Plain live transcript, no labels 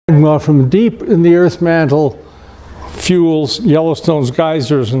magma from deep in the Earth's mantle fuels Yellowstone's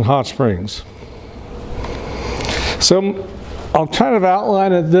geysers and hot springs. So I'll kind of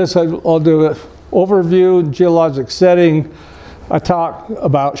outline it this. I'll do an overview, geologic setting. I talk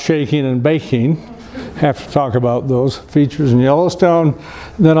about shaking and baking. Have to talk about those features in Yellowstone.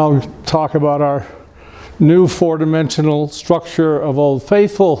 Then I'll talk about our new four-dimensional structure of Old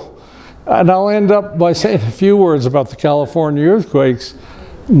Faithful. And I'll end up by saying a few words about the California earthquakes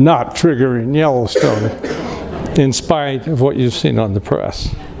not triggering Yellowstone, in spite of what you've seen on the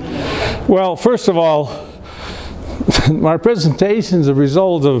press. Well, first of all, my presentation is a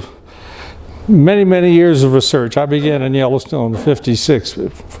result of many, many years of research. I began in Yellowstone in '56,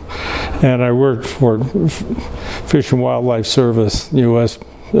 and I worked for Fish and Wildlife Service, U.S.,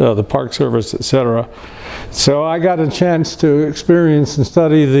 the Park Service, etc. So I got a chance to experience and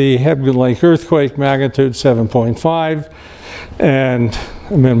study the Hebgen Lake earthquake, magnitude 7.5, and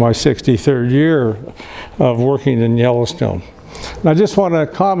I'm in my 63rd year of working in Yellowstone. And I just want to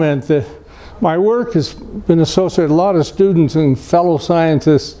comment that my work has been associated with a lot of students and fellow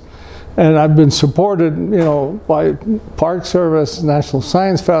scientists, and I've been supported, by Park Service, National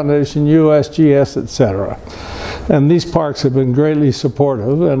Science Foundation, USGS, etc. And these parks have been greatly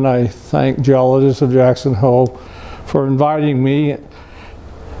supportive, and I thank geologists of Jackson Hole for inviting me.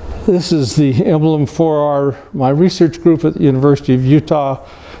 This is the emblem for my research group at the University of Utah,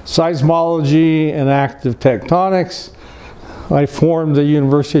 Seismology and Active Tectonics. I formed the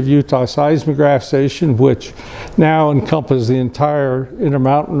University of Utah Seismograph Station, which now encompasses the entire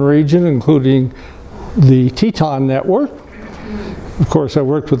Intermountain region, including the Teton network. Of course, I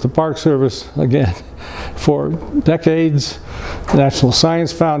worked with the Park Service, again, for decades, National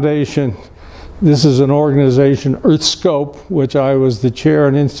Science Foundation. This is an organization, EarthScope, which I was the chair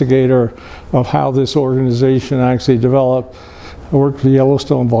and instigator of how this organization actually developed. I worked with the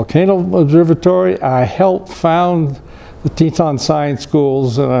Yellowstone Volcano Observatory. I helped found the Teton Science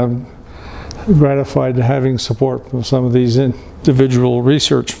Schools, and I'm gratified to having support from some of these individual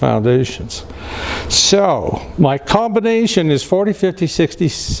research foundations. So, my combination is 40, 50, 60,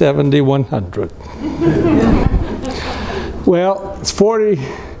 70, 100. Well, 40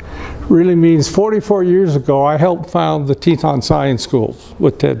 really means 44 years ago I helped found the Teton Science Schools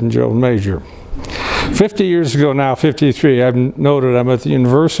with Ted and Joan Major. 50 years ago now, 53, I've noted I'm at the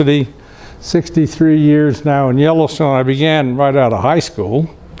university, 63 years now in Yellowstone. I began right out of high school,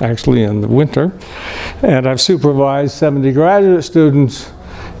 actually in the winter, and I've supervised 70 graduate students.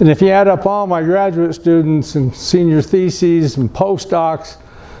 And if you add up all my graduate students and senior theses and postdocs,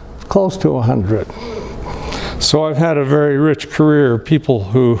 close to 100. So I've had a very rich career of people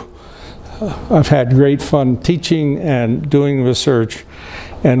who I've had great fun teaching and doing research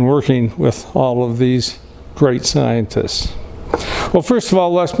and working with all of these great scientists. Well, first of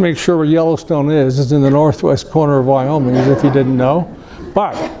all, let's make sure where Yellowstone is. It's in the northwest corner of Wyoming, as if you didn't know.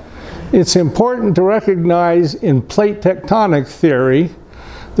 But it's important to recognize in plate tectonic theory,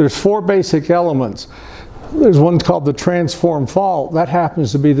 there's four basic elements. There's one called the transform fault. That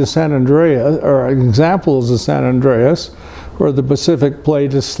happens to be the San Andreas, or an example is the San Andreas, where the Pacific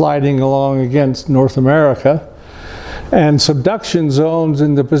plate is sliding along against North America. And subduction zones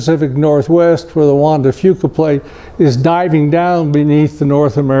in the Pacific Northwest, where the Juan de Fuca plate is diving down beneath the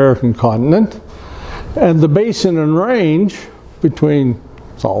North American continent. And the basin and range between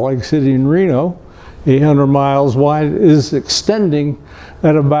Salt Lake City and Reno, 800 miles wide, is extending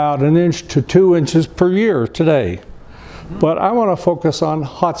at about 1 inch to 2 inches per year today. But I want to focus on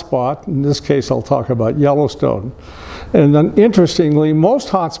hotspot. In this case, I'll talk about Yellowstone. And then, interestingly, most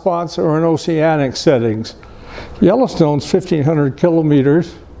hotspots are in oceanic settings. Yellowstone's 1,500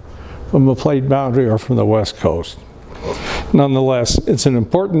 kilometers from the plate boundary or from the west coast. Nonetheless, it's an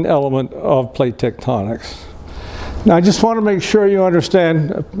important element of plate tectonics. Now, I just want to make sure you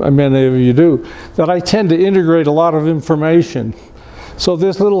understand, many of you do, that I tend to integrate a lot of information. So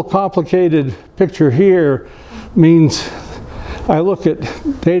this little complicated picture here means I look at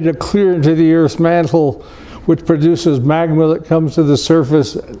data clear into the Earth's mantle, which produces magma that comes to the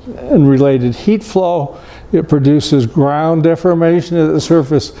surface and related heat flow. It produces ground deformation at the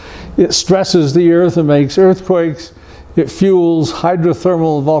surface. It stresses the Earth and makes earthquakes. It fuels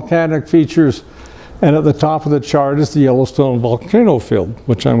hydrothermal volcanic features. And at the top of the chart is the Yellowstone volcano field,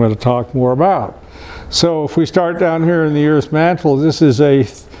 which I'm going to talk more about. So if we start down here in the Earth's mantle, this is a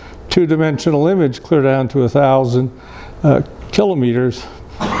two-dimensional image clear down to 1,000 kilometers.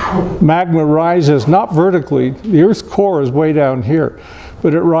 Magma rises not vertically. The Earth's core is way down here,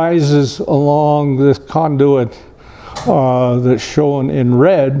 but it rises along this conduit that's shown in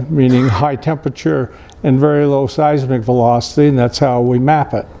red, meaning high temperature and very low seismic velocity, and that's how we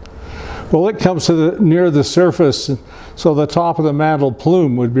map it. Well, it comes to near the surface, so the top of the mantle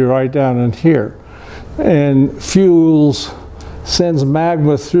plume would be right down in here. And fuels, sends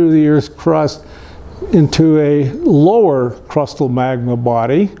magma through the Earth's crust into a lower crustal magma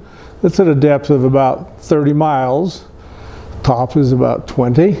body that's at a depth of about 30 miles. Top is about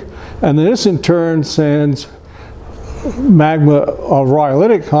 20. And this in turn sends magma of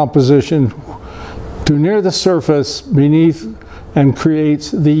rhyolitic composition to near the surface beneath and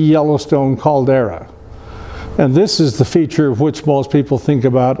creates the Yellowstone caldera. And this is the feature of which most people think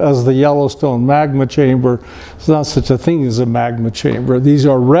about as the Yellowstone magma chamber. There's not such a thing as a magma chamber. These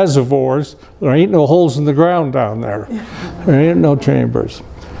are reservoirs. There ain't no holes in the ground down there. There ain't no chambers.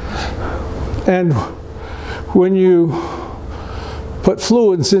 And when you put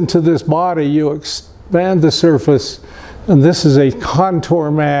fluids into this body, you expand the surface, and this is a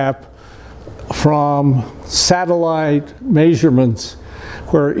contour map from satellite measurements,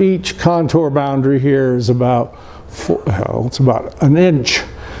 where each contour boundary here is about, it's about an inch.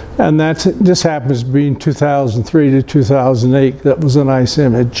 And this happens to be in 2003 to 2008. That was a nice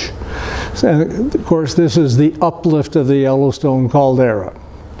image. And of course, this is the uplift of the Yellowstone caldera.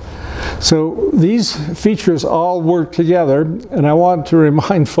 So these features all work together, and I want to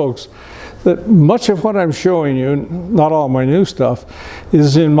remind folks that much of what I'm showing you, not all my new stuff,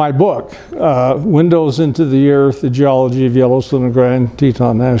 is in my book, Windows into the Earth, the Geology of Yellowstone and Grand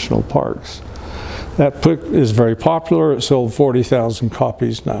Teton National Parks. That book is very popular. It sold 40,000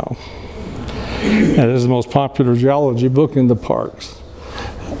 copies now. And it is the most popular geology book in the parks.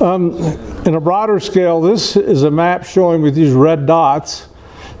 In a broader scale, this is a map showing with these red dots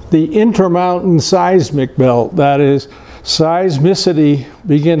the intermountain seismic belt. That is, seismicity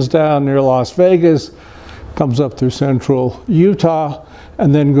begins down near Las Vegas, comes up through central Utah,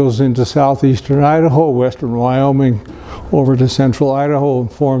 and then goes into southeastern Idaho, western Wyoming, over to central Idaho, and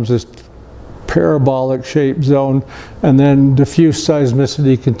forms this parabolic shaped zone, and then diffuse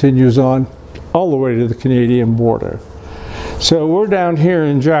seismicity continues on all the way to the Canadian border. So we're down here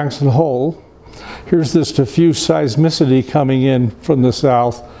in Jackson Hole. Here's this diffuse seismicity coming in from the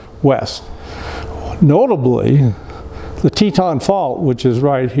southwest. Notably, the Teton Fault, which is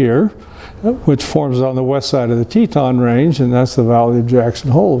right here, which forms on the west side of the Teton Range, and that's the Valley of Jackson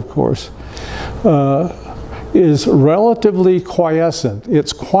Hole, of course, is relatively quiescent.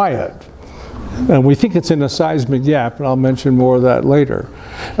 It's quiet. And we think it's in a seismic gap, and I'll mention more of that later.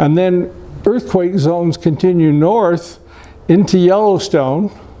 And then earthquake zones continue north into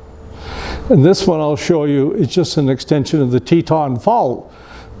Yellowstone. And this one I'll show you is just an extension of the Teton Fault.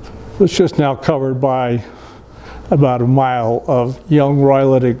 It's just now covered by about a mile of young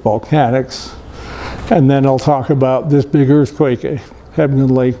rhyolitic volcanics. And then I'll talk about this big earthquake at Hebgen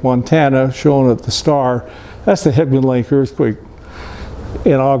Lake, Montana, shown at the star. That's the Hebgen Lake earthquake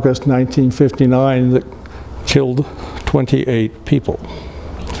in August 1959 that killed 28 people.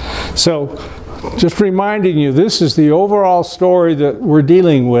 So just reminding you, this is the overall story that we're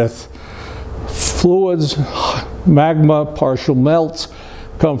dealing with. Fluids, magma, partial melts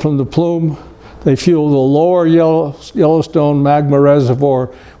come from the plume. They fuel the lower Yellowstone magma reservoir,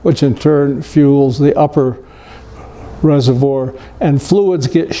 which in turn fuels the upper reservoir. And fluids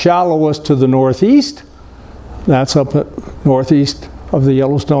get shallowest to the northeast. That's up at northeast of the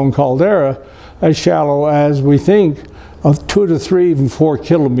Yellowstone caldera, as shallow as we think of 2 to 3, even 4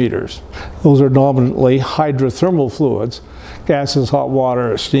 kilometers. Those are dominantly hydrothermal fluids, gases, hot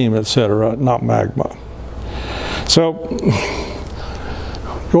water, steam, etc., not magma. So,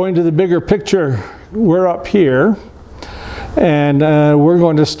 going to the bigger picture, we're up here, and we're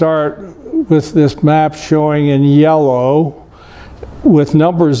going to start with this map showing in yellow with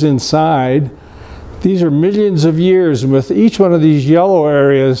numbers inside. These are millions of years, and with each one of these yellow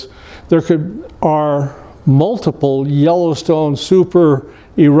areas, there are multiple Yellowstone super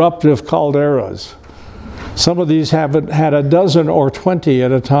eruptive calderas. Some of these haven't had a dozen or 20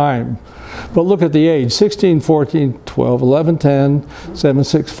 at a time. But look at the age, 16, 14, 12, 11, 10, 7,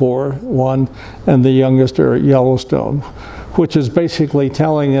 6, 4, 1, and the youngest are at Yellowstone, which is basically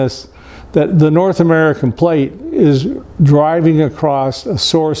telling us that the North American plate is driving across a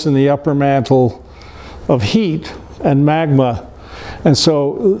source in the upper mantle of heat and magma. And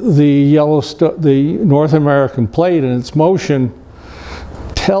so the North American plate and its motion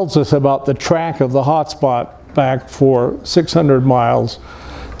tells us about the track of the hotspot back for 600 miles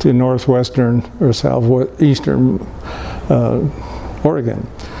to northwestern or southeastern Oregon.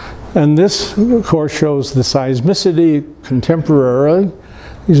 And this, of course, shows the seismicity contemporarily.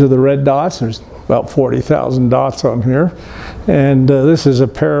 These are the red dots. There's about 40,000 dots on here. And this is a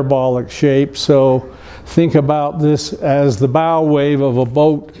parabolic shape. So think about this as the bow wave of a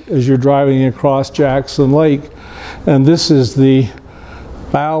boat as you're driving across Jackson Lake. And this is the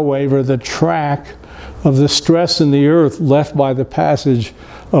bow wave, or the track of the stress in the earth left by the passage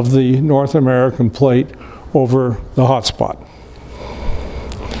of the North American plate over the hotspot.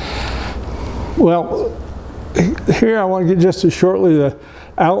 Well, here I want to get just shortly the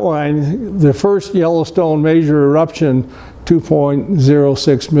outline. The first Yellowstone major eruption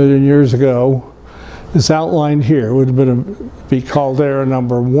 2.06 million years ago is outlined here. It would have be caldera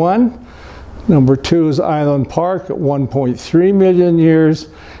number 1. Number 2 is Island Park at 1.3 million years.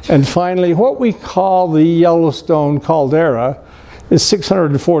 And finally, what we call the Yellowstone caldera is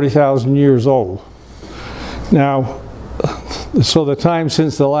 640,000 years old. Now, so the time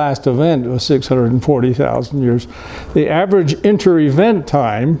since the last event was 640,000 years. The average inter-event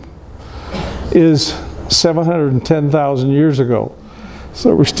time is 710,000 years ago.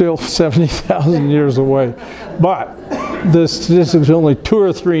 So we're still 70,000 years away. But the statistics, only 2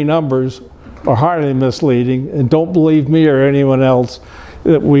 or 3 numbers, are highly misleading, and don't believe me or anyone else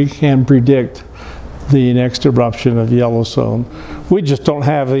that we can predict the next eruption of Yellowstone. We just don't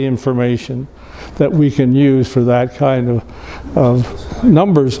have the information that we can use for that kind of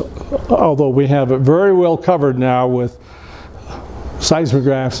numbers, although we have it very well covered now with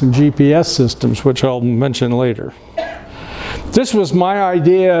seismographs and GPS systems, which I'll mention later. This was my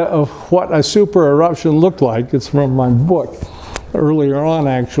idea of what a super eruption looked like. It's from my book earlier on,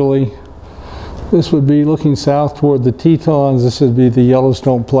 actually. This would be looking south toward the Tetons. This would be the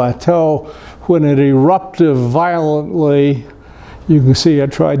Yellowstone Plateau. When it erupted violently, you can see I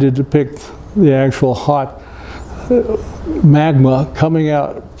tried to depict the actual hot magma coming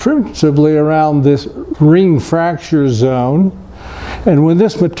out principally around this ring fracture zone. And when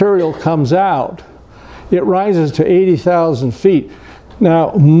this material comes out, it rises to 80,000 feet.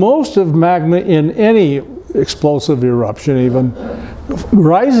 Now, most of magma in any explosive eruption even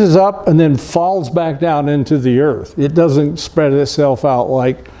rises up and then falls back down into the earth. It doesn't spread itself out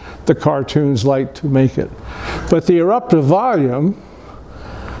like the cartoons like to make it. But the eruptive volume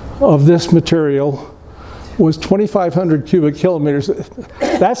of this material was 2,500 cubic kilometers.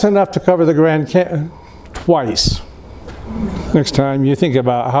 That's enough to cover the Grand Canyon twice. Next time you think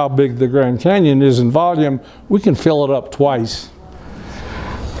about how big the Grand Canyon is in volume, we can fill it up twice.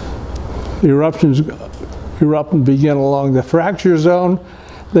 The eruptions begin along the fracture zone.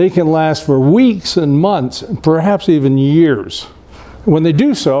 They can last for weeks and months, and perhaps even years. When they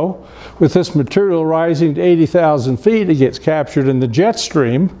do so, with this material rising to 80,000 feet, it gets captured in the jet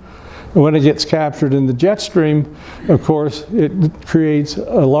stream. And when it gets captured in the jet stream, of course, it creates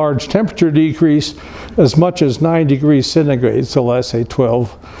a large temperature decrease, as much as 9 degrees centigrade, so let's say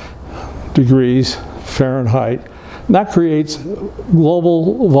 12 degrees Fahrenheit. And that creates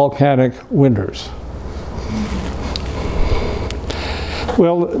global volcanic winters.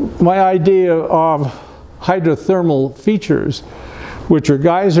 Well, my idea of hydrothermal features, which are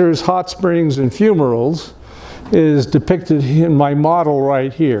geysers, hot springs, and fumaroles, is depicted in my model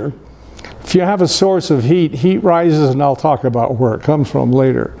right here. If you have a source of heat, heat rises, and I'll talk about where it comes from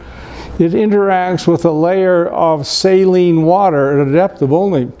later. It interacts with a layer of saline water at a depth of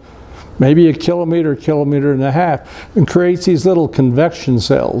only maybe a kilometer, kilometer and a half, and creates these little convection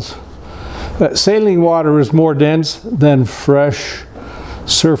cells. That saline water is more dense than fresh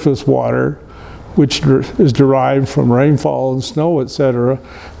surface water, which is derived from rainfall and snow, etc.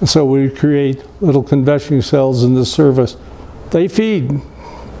 And so we create little convection cells in the surface. They feed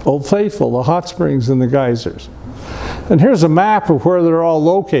Old Faithful, the hot springs and the geysers. And here's a map of where they're all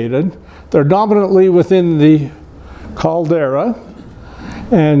located. They're dominantly within the caldera.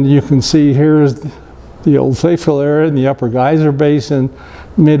 And you can see here's the Old Faithful area in the Upper Geyser Basin,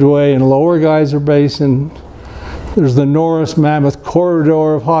 Midway and Lower Geyser Basin. There's the Norris Mammoth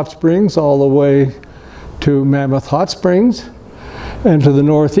corridor of hot springs all the way to Mammoth Hot Springs. And to the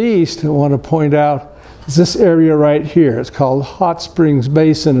northeast, I want to point out is this area right here. It's called Hot Springs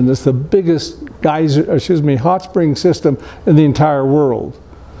Basin, and it's the biggest hot spring system in the entire world.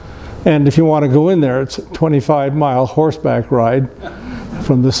 And if you want to go in there, it's a 25-mile horseback ride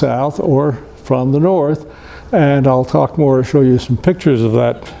from the south or from the north. And I'll talk more, show you some pictures of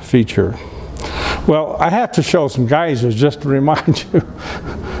that feature. Well, I have to show some geysers just to remind you.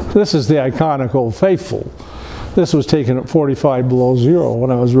 This is the iconic Old Faithful. This was taken at 45 below zero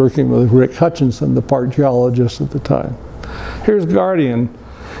when I was working with Rick Hutchinson, the park geologist at the time. Here's Guardian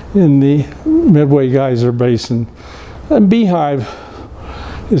in the Midway Geyser Basin. And Beehive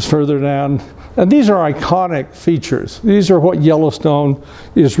is further down. And these are iconic features. These are what Yellowstone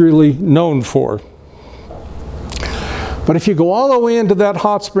is really known for. But if you go all the way into that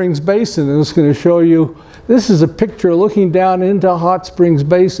hot springs basin, and it's going to show you, this is a picture looking down into Hot Springs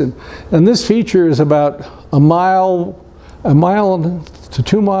Basin. And this feature is about a mile to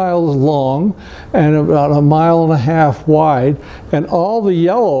 2 miles long and about 1.5 miles wide. And all the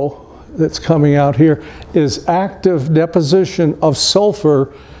yellow that's coming out here is active deposition of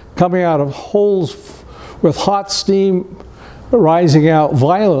sulfur coming out of holes with hot steam rising out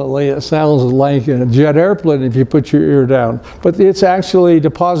violently. It sounds like a jet airplane if you put your ear down. But it's actually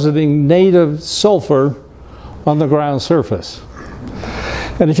depositing native sulfur on the ground surface.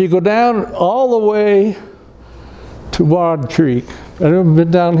 And if you go down all the way to Wad Creek, anyone been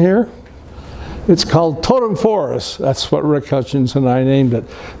down here? It's called Totem Forest. That's what Rick Hutchins and I named it.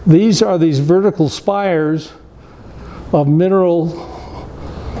 These are these vertical spires of mineral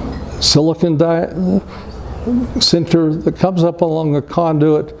silicon center that comes up along a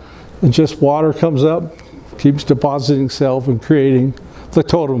conduit, and just water comes up, keeps depositing itself and creating the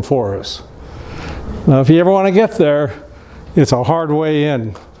totem forest. Now, if you ever want to get there, it's a hard way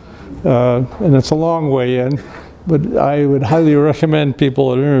in, and it's a long way in, but I would highly recommend people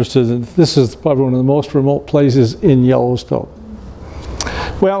that are interested in this. Is probably one of the most remote places in Yellowstone.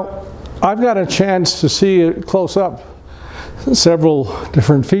 Well, I've got a chance to see it close up, several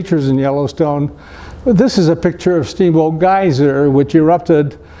different features in Yellowstone. This is a picture of Steamboat Geyser, which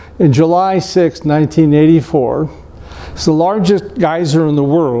erupted in July 6, 1984. It's the largest geyser in the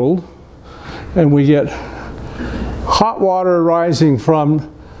world, and we get hot water rising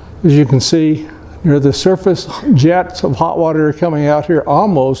from, as you can see, near the surface. Jets of hot water are coming out here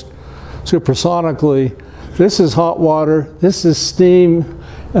almost supersonically. This is hot water, this is steam,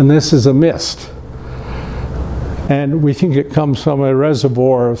 and this is a mist. And we think it comes from a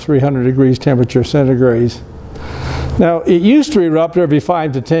reservoir of 300 degrees temperature centigrade. Now, it used to erupt every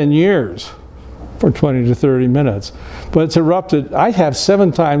 5 to 10 years for 20 to 30 minutes. But it's erupted, I have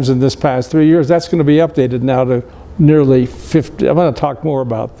 7 times in this past 3 years. That's going to be updated now to nearly 50. I'm going to talk more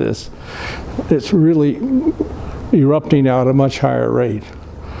about this. It's really erupting out at a much higher rate.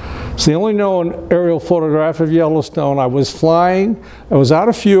 It's the only known aerial photograph of Yellowstone. I was flying, I was out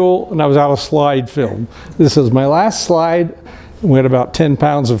of fuel, and I was out of slide film. This is my last slide. We had about 10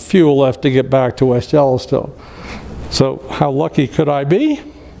 pounds of fuel left to get back to West Yellowstone. So how lucky could I be?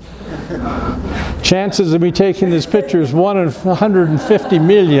 Chances of me taking this picture is 1 in 150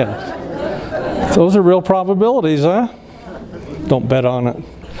 million. Those are real probabilities, huh? Don't bet on it.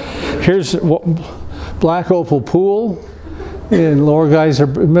 Here's what Black Opal Pool in Lower Geyser,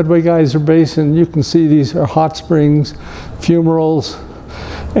 Midway Geyser Basin. You can see these are hot springs, fumaroles,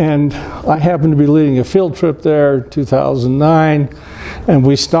 and I happened to be leading a field trip there in 2009, and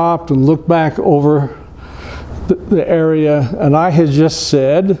we stopped and looked back over the area, and I had just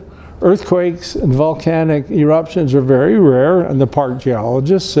said earthquakes and volcanic eruptions are very rare, and the park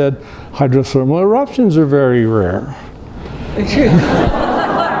geologist said hydrothermal eruptions are very rare.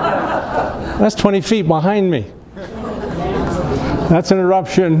 That's 20 feet behind me. That's an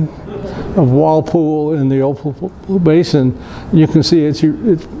eruption of Walpole in the Opal Basin. You can see it's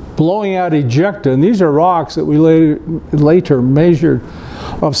blowing out ejecta, and these are rocks that we later measured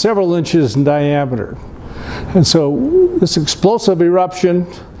of several inches in diameter. And so this explosive eruption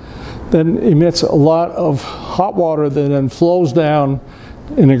then emits a lot of hot water that then flows down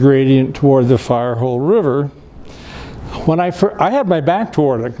in a gradient toward the Firehole River. When I had my back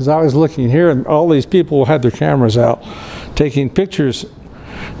toward it because I was looking here, and all these people had their cameras out taking pictures.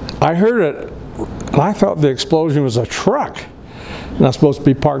 I heard it, and I thought the explosion was a truck. Not supposed to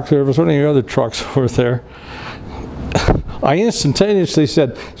be Park Service or any other trucks over there. I instantaneously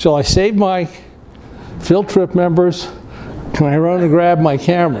said, shall I save my field trip members? Can I run and grab my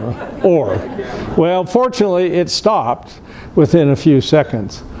camera? Or, well, fortunately, it stopped within a few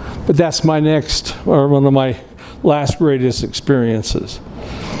seconds. But that's my next, or one of my last greatest experiences.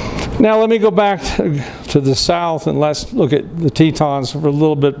 Now let me go back to the south and let's look at the Tetons for a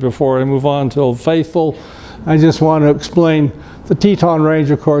little bit before I move on to Old Faithful. I just want to explain the Teton Range,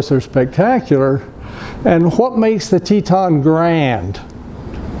 of course, are spectacular. And what makes the Teton grand?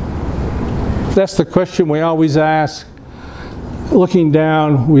 That's the question we always ask. Looking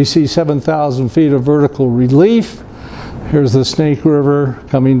down, we see 7,000 feet of vertical relief. Here's the Snake River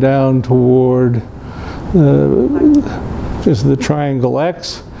coming down toward just the Triangle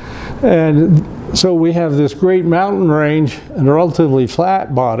X. And so we have this great mountain range and a relatively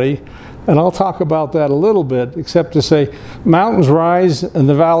flat body. And I'll talk about that a little bit, except to say mountains rise and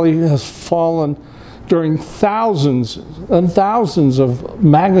the valley has fallen during thousands and thousands of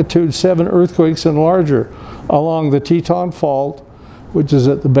magnitude 7 earthquakes and larger along the Teton Fault, which is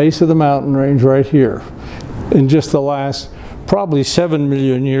at the base of the mountain range right here. in just the last probably 7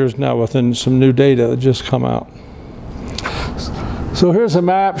 million years now, within some new data that just come out. So here's a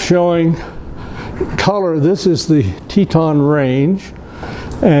map showing color. This is the Teton Range,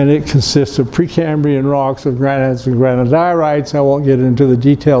 and it consists of Precambrian rocks of granites and granodiorites. I won't get into the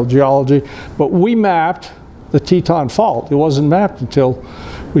detailed geology, but we mapped the Teton Fault. It wasn't mapped until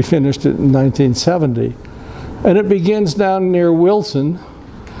we finished it in 1970. And it begins down near Wilson,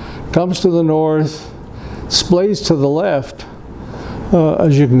 comes to the north, splays to the left,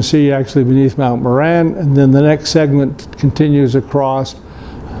 as you can see actually beneath Mount Moran, and then the next segment continues across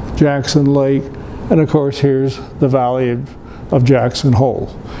Jackson Lake, and of course here's the valley of Jackson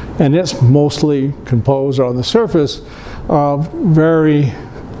Hole. And it's mostly composed on the surface of very,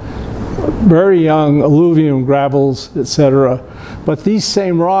 very young alluvium, gravels, etc. But these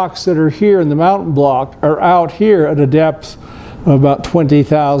same rocks that are here in the mountain block are out here at a depth of about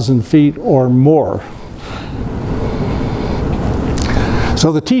 20,000 feet or more.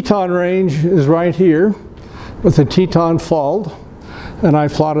 So the Teton Range is right here with the Teton Fault, and I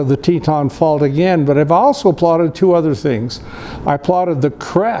plotted the Teton Fault again, but I've also plotted two other things. I plotted the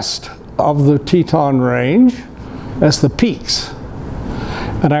crest of the Teton Range, that's the peaks,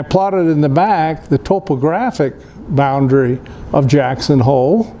 and I plotted in the back the topographic boundary of Jackson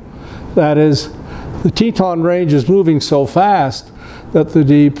Hole. That is, the Teton Range is moving so fast that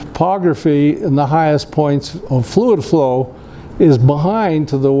the topography in the highest points of fluid flow is behind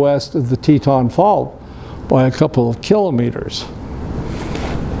to the west of the Teton Fault by a couple of kilometers.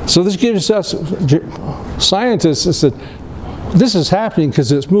 So this gives us, scientists, that this is happening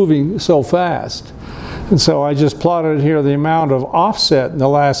because it's moving so fast. And so I just plotted here the amount of offset in the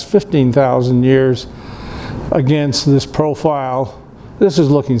last 15,000 years against this profile. This is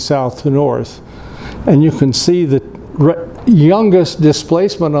looking south to north. And you can see the youngest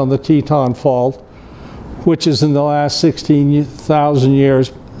displacement on the Teton Fault, which is in the last 16,000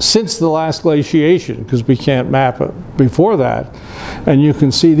 years since the last glaciation, because we can't map it before that. And you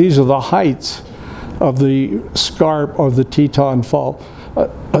can see these are the heights of the scarp of the Teton Fault,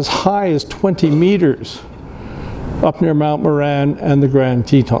 as high as 20 meters up near Mount Moran and the Grand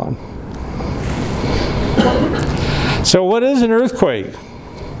Teton. So what is an earthquake?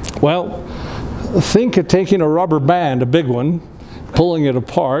 Well, think of taking a rubber band, a big one, pulling it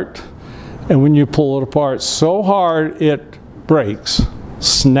apart, and when you pull it apart so hard it breaks,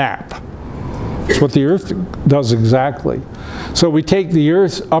 snap. That's what the earth does exactly. So we take the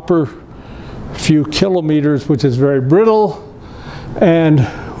earth's upper few kilometers, which is very brittle, and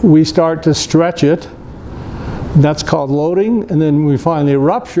we start to stretch it. That's called loading, and then we finally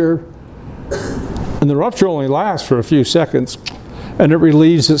rupture, and the rupture only lasts for a few seconds, and it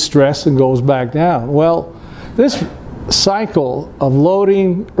relieves its stress and goes back down. Well, this cycle of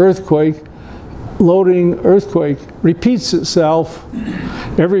loading, earthquake, repeats itself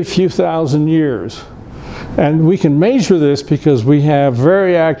every few thousand years. And we can measure this because we have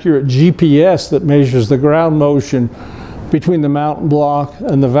very accurate GPS that measures the ground motion between the mountain block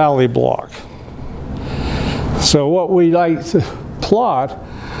and the valley block. So what we like to plot,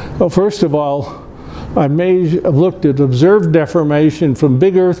 well, first of all, I've looked at observed deformation from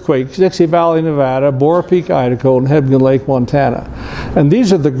big earthquakes, Dixie Valley, Nevada, Bora Peak, Idaho, and Hebgen Lake, Montana. And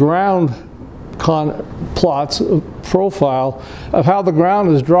these are the ground plots of profile of how the ground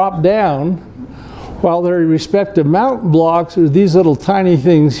has dropped down, while their respective mountain blocks are these little tiny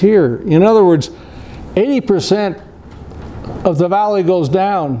things here. In other words, 80% of the valley goes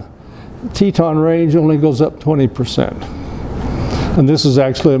down. The Teton Range only goes up 20%. And this is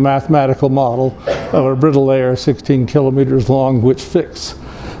actually a mathematical model of a brittle layer 16 kilometers long, which fits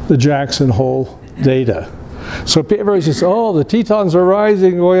the Jackson Hole data. So everybody says, oh, the Tetons are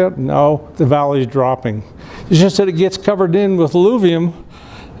rising. No, the valley is dropping. It's just that it gets covered in with alluvium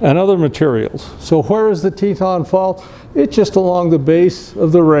and other materials. So where is the Teton Fault? It's just along the base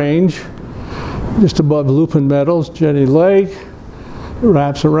of the range, just above Lupin Meadows, Jenny Lake. It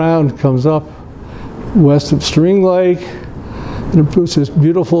wraps around, comes up west of String Lake, and it puts this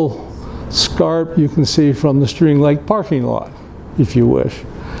beautiful scarp you can see from the String Lake parking lot, if you wish.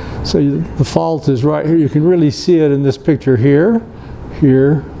 So the fault is right here. You can really see it in this picture here,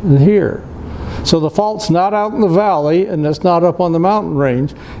 here, and here. So the fault's not out in the valley, and it's not up on the mountain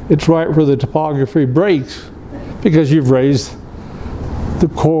range. It's right where the topography breaks, because you've raised the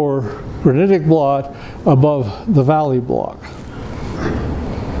core granitic block above the valley block.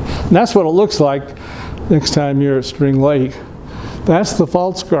 And that's what it looks like next time you're at String Lake. That's the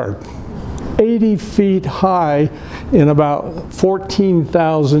fault scarp, 80 feet high in about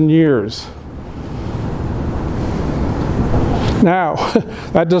 14,000 years. Now,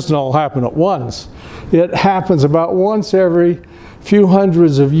 that doesn't all happen at once. It happens about once every few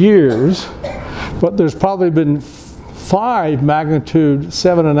hundreds of years, but there's probably been 5 magnitude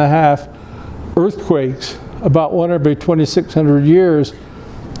 7.5 earthquakes, about one every 2,600 years.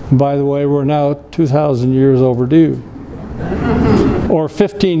 And by the way, we're now 2,000 years overdue. Or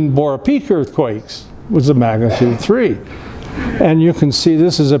 15 Bora Peak earthquakes was a magnitude 3. And you can see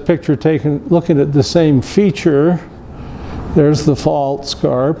this is a picture taken looking at the same feature. There's the fault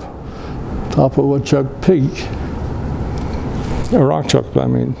scarp, top of Woodchuck Peak. Or Rock Chuck, I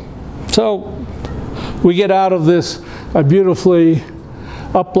mean. So we get out of this a beautifully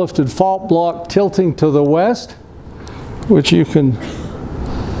uplifted fault block tilting to the west, which you can,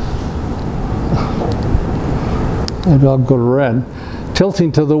 maybe I'll go to red,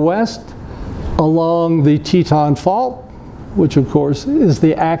 tilting to the west along the Teton Fault, which of course is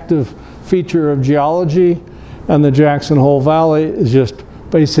the active feature of geology, and the Jackson Hole Valley is just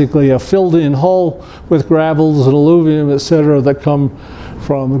basically a filled-in hole with gravels and alluvium, etc., that come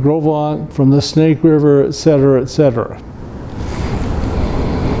from the Grovant, from the Snake River, etc., etc.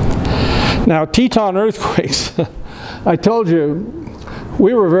 Now, Teton earthquakes, I told you,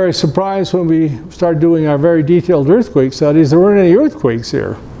 we were very surprised when we started doing our very detailed earthquake studies. There weren't any earthquakes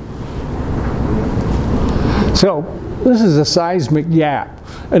here. So, this is a seismic gap,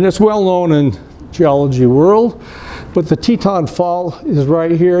 and it's well known in geology world, but the Teton Fault is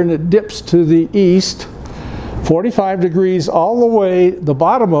right here, and it dips to the east, 45 degrees all the way. The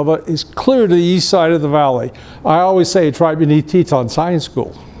bottom of it is clear to the east side of the valley. I always say it's right beneath Teton Science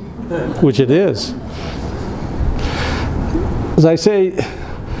School, which it is. As I say,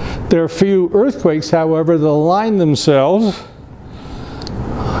 there are few earthquakes, however, that align themselves.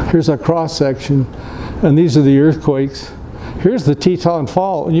 Here's a cross section, and these are the earthquakes. Here's the Teton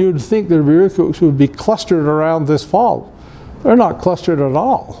Fault, and you would think that the earthquakes would be clustered around this fault. They're not clustered at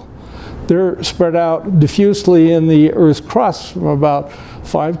all. They're spread out diffusely in the Earth's crust from about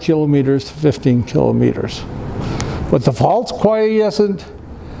 5 kilometers to 15 kilometers. But the fault's quiescent,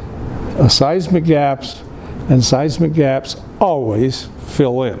 seismic gaps, and seismic gaps always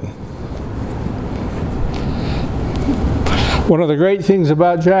fill in. One of the great things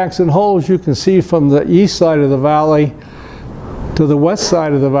about Jackson Hole is you can see from the east side of the valley to the west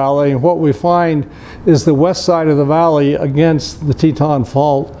side of the valley, and what we find is the west side of the valley against the Teton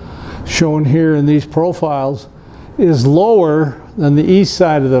Fault, shown here in these profiles, is lower than the east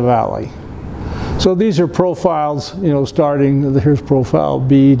side of the valley. So these are profiles, you know, starting, here's profile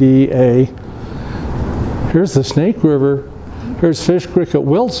B, D, A. Here's the Snake River. Here's Fish Creek at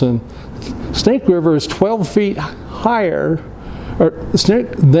Wilson. Snake River is 12 feet higher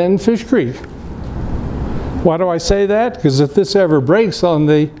than Fish Creek. Why do I say that? Because if this ever breaks on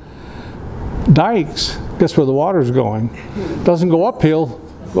the dikes, guess where the water's going? It doesn't go uphill,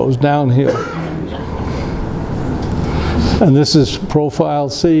 it goes downhill. And this is profile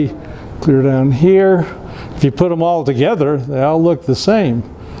C, clear down here. If you put them all together, they all look the same.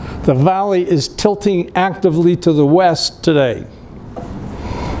 The valley is tilting actively to the west today,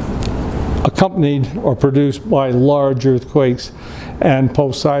 accompanied or produced by large earthquakes and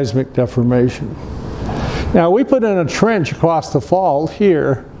post-seismic deformation. Now, we put in a trench across the fault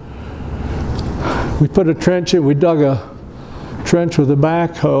here. We put a trench in, we dug a trench with a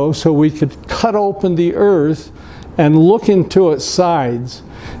backhoe so we could cut open the earth and look into its sides.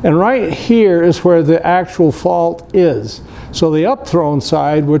 And right here is where the actual fault is. So the upthrown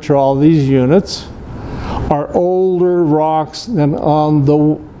side, which are all these units, are older rocks than on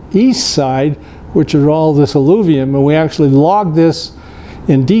the east side, which is all this alluvium, and we actually logged this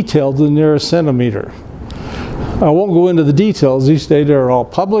in detail to the nearest centimeter. I won't go into the details, these data are all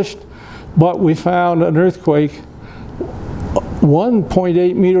published, but we found an earthquake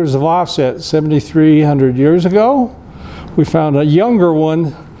 1.8 meters of offset 7,300 years ago. We found a younger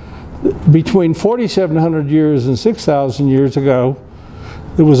one between 4,700 years and 6,000 years ago.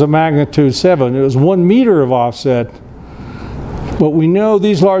 It was a magnitude 7. It was 1 meter of offset. But we know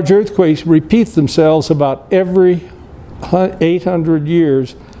these large earthquakes repeat themselves about every 800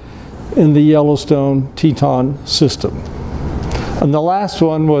 years in the Yellowstone Teton system. And the last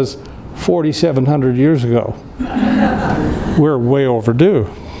one was 4,700 years ago. We're way overdue.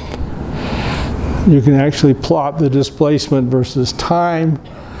 You can actually plot the displacement versus time.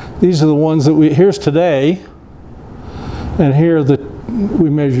 These are the ones that here's today, and here we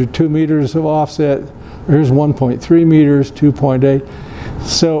measured 2 meters of offset. Here's 1.3 meters, 2.8.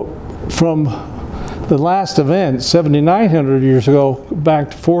 So from the last event, 7,900 years ago,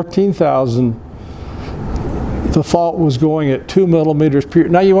 back to 14,000, the fault was going at 2 millimeters per year.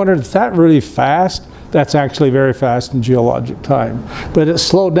 Now you wonder, is that really fast? That's actually very fast in geologic time. But it's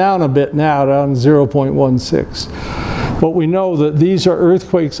slowed down a bit now, down 0.16. But we know that these are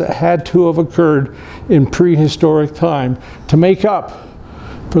earthquakes that had to have occurred in prehistoric time to make up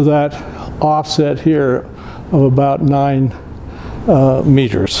for that offset here of about 9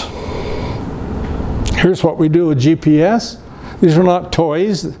 meters. Here's what we do with GPS. These are not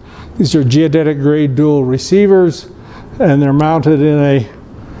toys. These are geodetic grade dual receivers, and they're mounted in a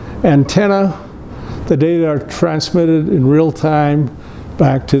antenna. The data are transmitted in real time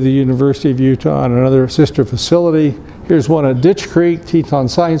back to the University of Utah and another sister facility. Here's one at Ditch Creek. Teton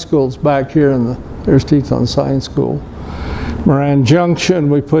Science School's back here, and there's Teton Science School. Moran Junction,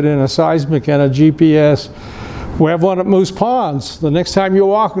 we put in a seismic and a GPS. We have one at Moose Ponds. The next time you're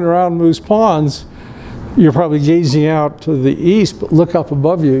walking around Moose Ponds, you're probably gazing out to the east, but look up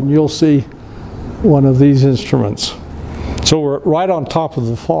above you and you'll see one of these instruments. So we're right on top of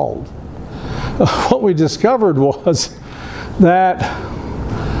the fault. What we discovered was that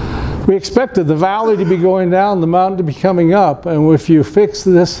we expected the valley to be going down, the mountain to be coming up, and if you fix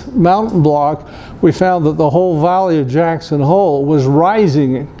this mountain block, we found that the whole valley of Jackson Hole was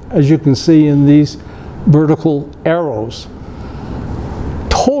rising, as you can see in these vertical arrows.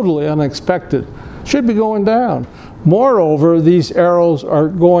 Totally unexpected. Should be going down. Moreover, these arrows are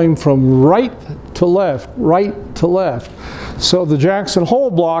going from right to left, right to left. So the Jackson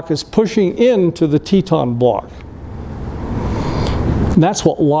Hole block is pushing into the Teton block. And that's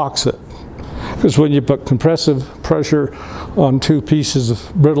what locks it. Because when you put compressive pressure on two pieces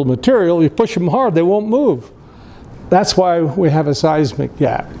of brittle material, you push them hard, they won't move. That's why we have a seismic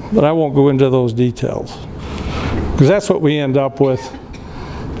gap. But I won't go into those details. Because that's what we end up with,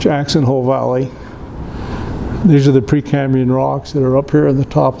 Jackson Hole Valley. These are the Precambrian rocks that are up here in the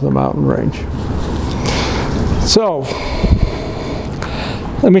top of the mountain range. So,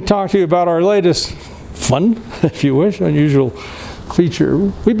 let me talk to you about our latest fun, if you wish, unusual feature.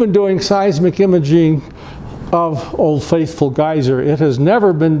 We've been doing seismic imaging of Old Faithful Geyser. It has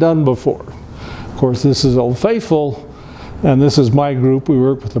never been done before. Of course, this is Old Faithful, and this is my group. We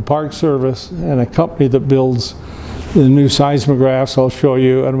work with the Park Service and a company that builds the new seismographs I'll show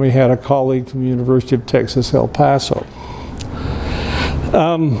you, and we had a colleague from the University of Texas, El Paso.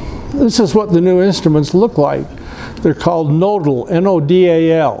 This is what the new instruments look like. They're called nodal,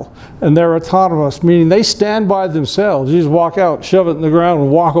 N-O-D-A-L, and they're autonomous, meaning they stand by themselves. You just walk out, shove it in the ground,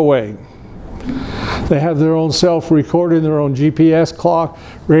 and walk away. They have their own self-recording, their own GPS clock,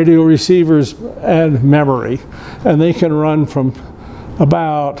 radio receivers, and memory. And they can run from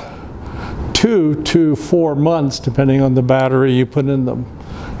about 2 to 4 months, depending on the battery you put in them.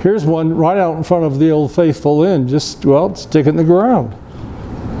 Here's one right out in front of the Old Faithful Inn, just, well, stick it in the ground.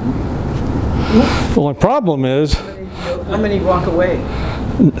 The only problem is... How many walk away?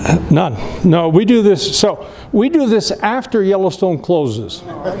 None. No, we do this, so we do this after Yellowstone closes.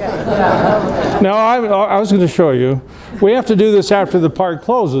 Now, I was going to show you. We have to do this after the park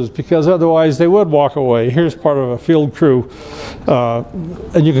closes, because otherwise they would walk away. Here's part of a field crew,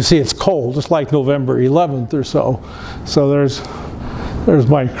 and you can see it's cold. It's like November 11th or so. So there's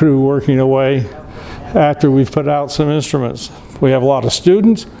my crew working away after we've put out some instruments. We have a lot of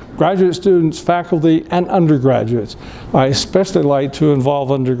students, graduate students, faculty, and undergraduates. I especially like to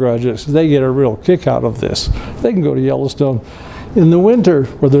involve undergraduates. They get a real kick out of this. They can go to Yellowstone in the winter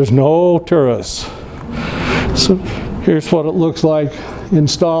where there's no tourists. So here's what it looks like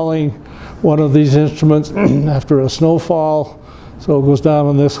installing one of these instruments after a snowfall. So it goes down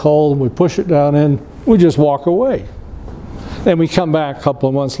in this hole, and we push it down in, we just walk away. Then we come back a couple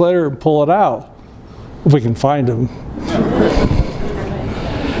of months later and pull it out, if we can find them.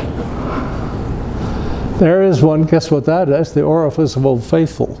 There is one, guess what that is? The orifice of Old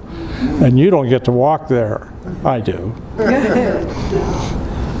Faithful. And you don't get to walk there. I do.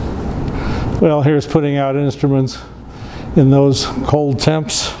 Well, here's putting out instruments in those cold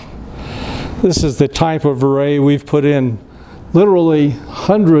temps. This is the type of array we've put in. Literally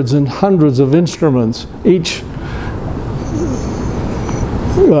hundreds and hundreds of instruments. Each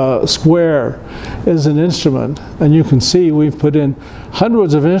square is an instrument. And you can see we've put in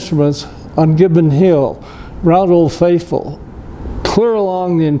hundreds of instruments on Gibbon Hill, around Old Faithful, clear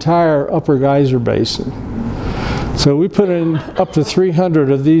along the entire Upper Geyser Basin. So we put in up to 300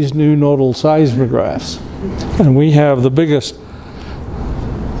 of these new nodal seismographs. And we have the biggest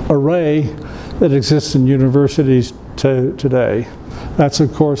array that exists in universities today. That's,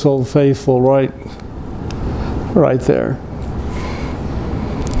 of course, Old Faithful right there.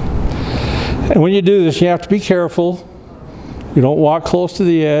 And when you do this, you have to be careful. You don't walk close to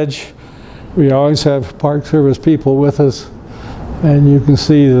the edge. We always have Park Service people with us, and you can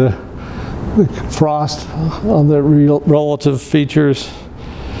see the the frost on the relative features.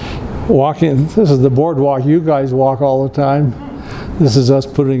 Walking, this is the boardwalk you guys walk all the time. This is us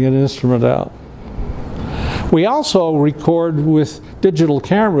putting an instrument out. We also record with digital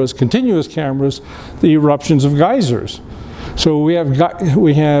cameras, continuous cameras, the eruptions of geysers. So we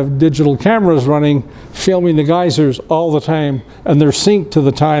have digital cameras running, filming the geysers all the time, and they're synced to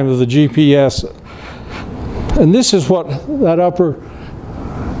the time of the GPS. And this is what that upper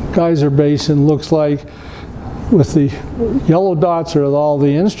geyser basin looks like, with the yellow dots are all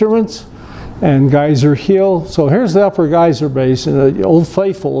the instruments, and Geyser Hill. So here's the upper geyser basin. The Old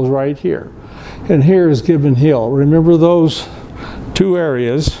Faithful is right here. And here is Gibbon Hill. Remember those two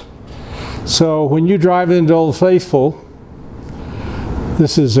areas. So when you drive into Old Faithful,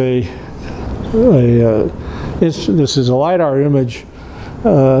 this is a LiDAR image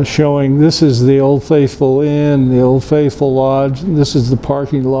showing this is the Old Faithful Inn, the Old Faithful Lodge, and this is the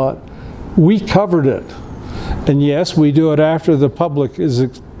parking lot. We covered it. And yes, we do it after the public is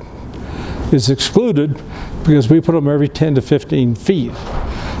excluded, because we put them every 10 to 15 feet.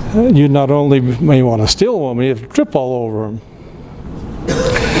 You not only may want to steal them, you have to trip all over them.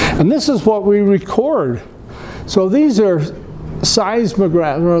 And this is what we record. So these are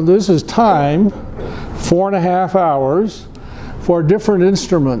seismographs. This is time, 4.5 hours, for different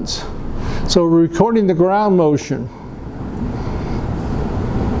instruments. So we're recording the ground motion.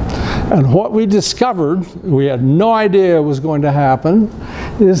 And what we discovered, we had no idea was going to happen,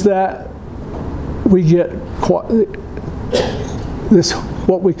 is that we get this,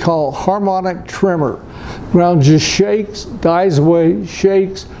 what we call harmonic tremor. Ground just shakes, dies away,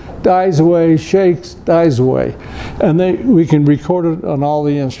 shakes, dies away, shakes, dies away. And we can record it on all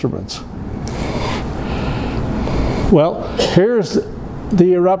the instruments. Well, here's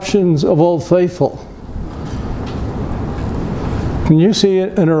the eruptions of Old Faithful. Can you see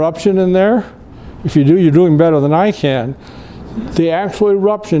an eruption in there? If you do, you're doing better than I can. The actual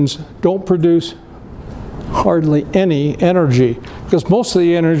eruptions don't produce hardly any energy, because most of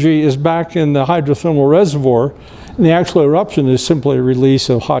the energy is back in the hydrothermal reservoir, and the actual eruption is simply a release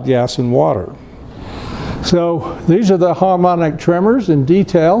of hot gas and water. So these are the harmonic tremors in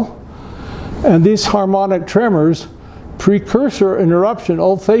detail, and these harmonic tremors, precursor an eruption.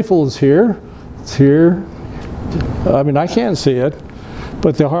 Old Faithful is here, it's here. I mean, I can't see it,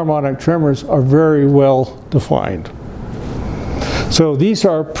 but the harmonic tremors are very well defined. So these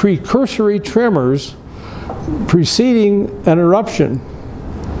are precursory tremors preceding an eruption.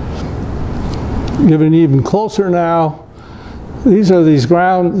 Given even closer now, these are these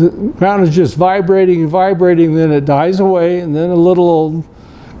ground, the ground is just vibrating and vibrating, then it dies away, and then a little Old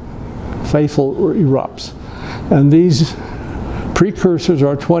Faithful erupts. And these precursors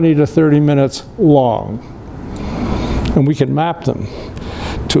are 20 to 30 minutes long. And we can map them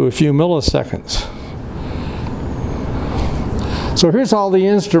to a few milliseconds. So here's all the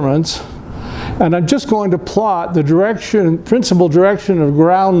instruments, and I'm just going to plot the direction, principal direction of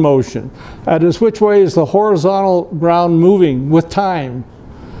ground motion. That is, which way is the horizontal ground moving with time.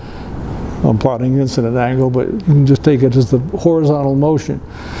 I'm plotting incident angle, but you can just take it as the horizontal motion.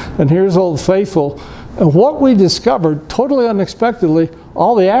 And here's Old Faithful. And what we discovered, totally unexpectedly,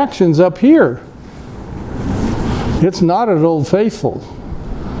 all the action's up here. It's not at Old Faithful.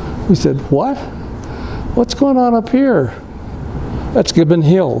 We said, what? What's going on up here? That's Gibbon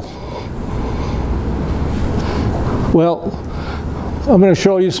Hill. Well, I'm going to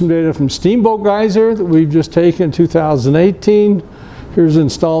show you some data from Steamboat Geyser that we've just taken in 2018. Here's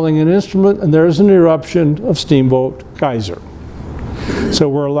installing an instrument, and there's an eruption of Steamboat Geyser. So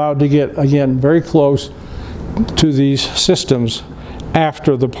we're allowed to get, again, very close to these systems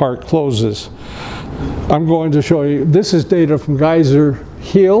after the park closes. I'm going to show you, this is data from Geyser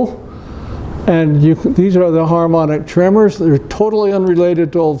Hill, and these are the harmonic tremors. They're totally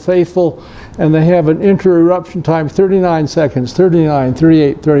unrelated to Old Faithful, and they have an inter-eruption time 39 seconds, 39,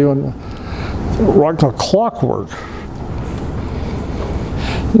 38, 31, like a clockwork.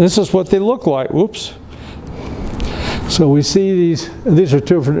 This is what they look like. Whoops. So we see these are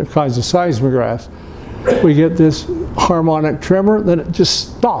two different kinds of seismographs. We get this harmonic tremor, then it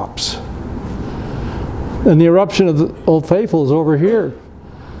just stops. And the eruption of the Old Faithful is over here.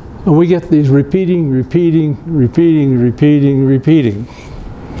 And we get these repeating, repeating, repeating, repeating, repeating.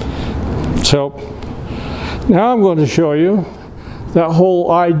 So now I'm going to show you that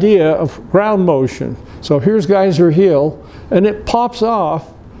whole idea of ground motion. So here's Geyser Hill, and it pops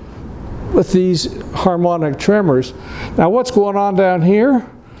off with these harmonic tremors. Now what's going on down here?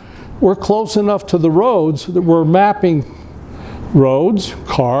 We're close enough to the roads that we're mapping roads,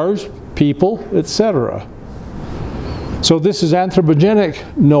 cars, people, etc. So this is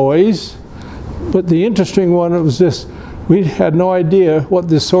anthropogenic noise, But the interesting one was this. We had no idea what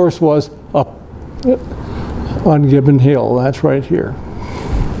this source was up on Gibbon Hill. That's right here.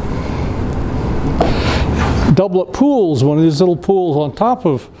 Doublet pools, one of these little pools on top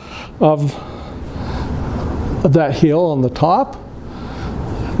of that hill on the top.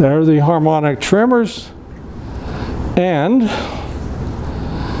 There are the harmonic tremors. And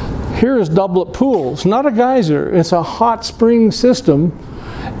here is doublet pools, not a geyser. It's a hot spring system,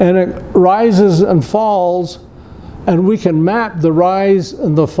 and it rises and falls, and we can map the rise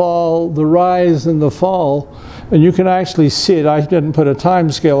and the fall, the rise and the fall, and you can actually see it. I didn't put a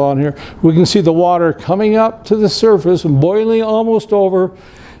time scale on here. We can see the water coming up to the surface and boiling almost over,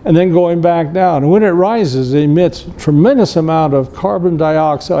 and then going back down. And when it rises, it emits a tremendous amount of carbon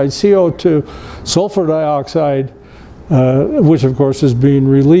dioxide, CO2, sulfur dioxide, which of course is being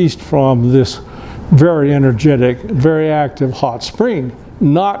released from this very energetic, very active hot spring.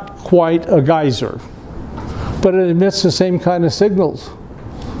 Not quite a geyser, but it emits the same kind of signals.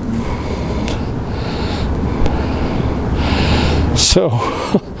 So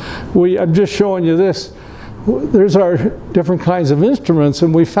I'm just showing you this. There's our different kinds of instruments,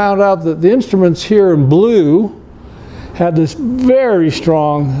 and we found out that the instruments here in blue had this very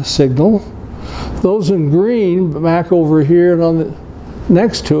strong signal. Those in green, back over here and on the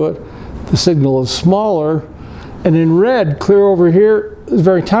next to it, the signal is smaller, and in red, clear over here, is a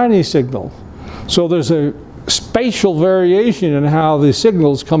very tiny signal. So there's a spatial variation in how the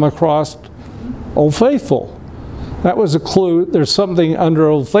signals come across Old Faithful. That was a clue. There's something under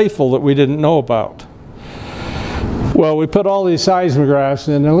Old Faithful that we didn't know about. Well, we put all these seismographs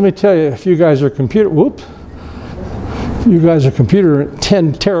in, and let me tell you, if you guys are computer, whoops, you guys are computer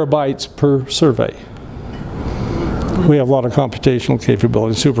 10 terabytes per survey. We have a lot of computational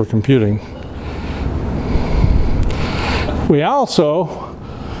capability, supercomputing. We also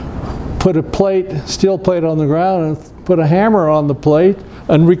put a plate, steel plate on the ground, and put a hammer on the plate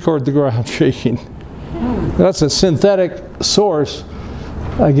and record the ground shaking. That's a synthetic source.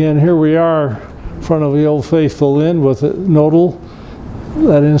 Again, here we are in front of the Old Faithful Inn with a nodal.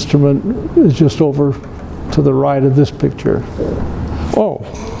 That instrument is just over to the right of this picture. Oh,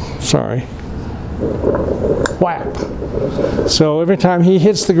 sorry. Whack. So every time he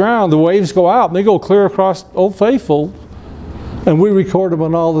hits the ground, the waves go out and they go clear across Old Faithful, and we record them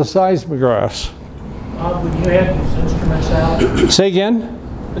on all the seismographs. When you had these instruments out, Say again?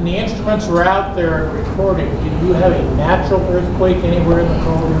 when the instruments were out there recording, did you have a natural earthquake anywhere in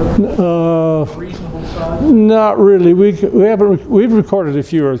the core? Reasonable size? Not really. We've recorded a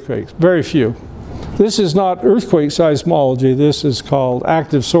few earthquakes, very few. This is not earthquake seismology. This is called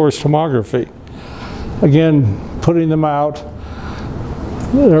active source tomography. Again, putting them out.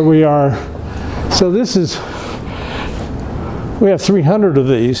 There we are. So this is, we have 300 of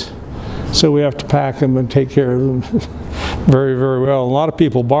these, so we have to pack them and take care of them very, very well. A lot of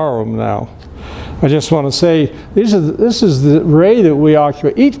people borrow them now. I just want to say, this is the array that we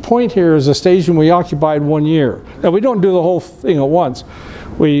occupy. Each point here is a station we occupied 1 year. Now, we don't do the whole thing at once.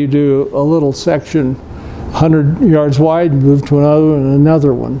 We do a little section 100 yards wide, move to another and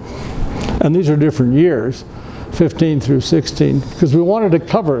another one. And these are different years, 15 through 16, because we wanted to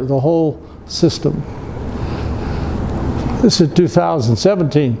cover the whole system. This is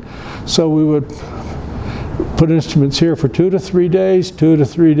 2017, so we would put instruments here for 2 to 3 days, 2 to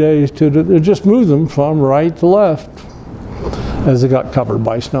 3 days, just move them from right to left as they got covered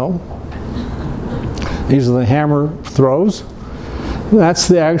by snow. These are the hammer throws. That's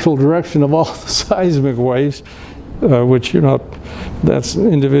the actual direction of all the seismic waves, which that's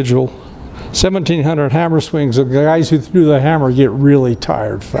individual. 1,700 hammer swings. The guys who threw the hammer get really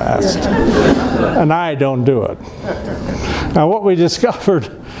tired fast. And I don't do it. Now what we discovered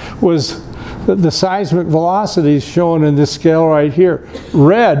was that the seismic velocities shown in this scale right here,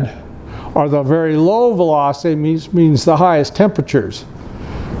 red are the very low velocity, means the highest temperatures.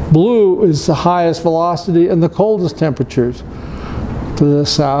 Blue is the highest velocity and the coldest temperatures. To the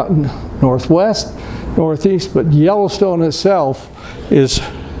south, northwest, northeast, but Yellowstone itself is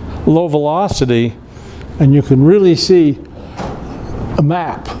low velocity, and you can really see a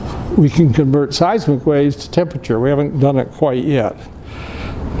map. We can convert seismic waves to temperature. We haven't done it quite yet.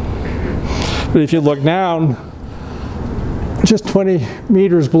 But if you look down, just 20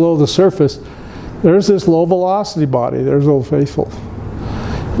 meters below the surface, there's this low velocity body. There's Old Faithful.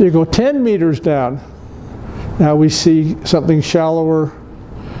 You go 10 meters down, now we see something shallower,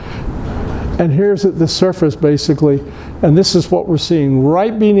 and here's at the surface basically, and this is what we're seeing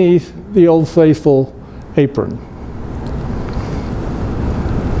right beneath the Old Faithful apron.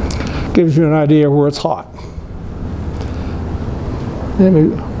 Gives you an idea where it's hot.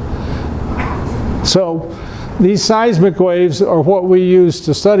 So these seismic waves are what we use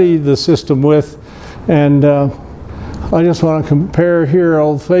to study the system with, and I just want to compare here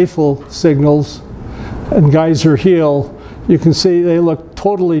Old Faithful signals and Geyser Hill. You can see they look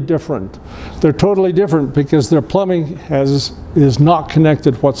totally different. They're totally different because their plumbing is not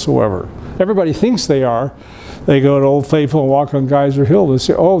connected whatsoever. Everybody thinks they are. They go to Old Faithful and walk on Geyser Hill. They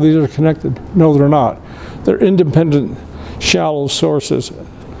say, oh, these are connected. No, they're not. They're independent, shallow sources.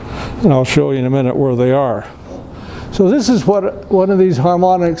 And I'll show you in a minute where they are. So this is what one of these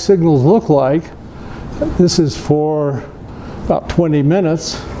harmonic signals look like. This is for about 20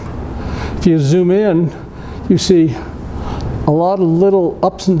 minutes. If you zoom in, you see a lot of little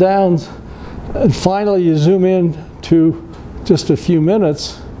ups and downs. And finally, you zoom in to just a few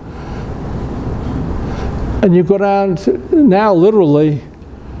minutes. And you go down to now literally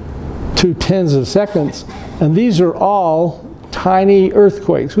to tens of seconds. And these are all tiny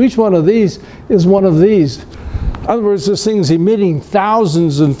earthquakes. Each one of these is one of these. In other words, this thing's emitting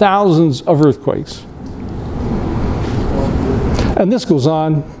thousands and thousands of earthquakes. And this goes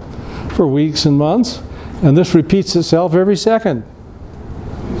on for weeks and months. And this repeats itself every second.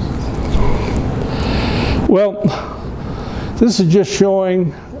 Well, this is just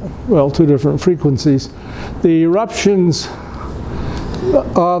showing, well, two different frequencies. The eruptions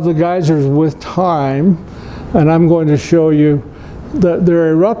of the geysers with time, and I'm going to show you that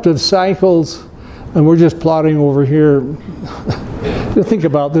their eruptive cycles, and we're just plotting over here. Think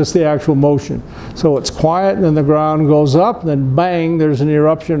about this, the actual motion. So it's quiet, and then the ground goes up, then bang, there's an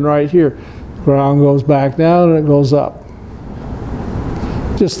eruption right here. The ground goes back down, and it goes up.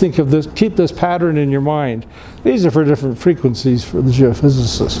 Just think of this, keep this pattern in your mind. These are for different frequencies for the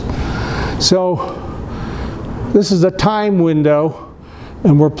geophysicists. So this is a time window,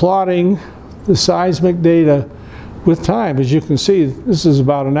 and we're plotting the seismic data with time. As you can see, this is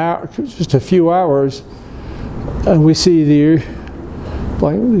about an hour, just a few hours, and we see these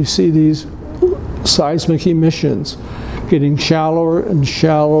seismic emissions getting shallower and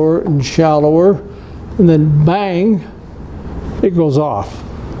shallower and shallower, and then bang, it goes off.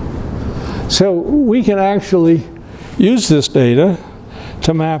 So we can actually use this data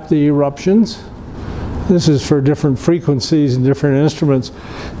to map the eruptions. This is for different frequencies and different instruments.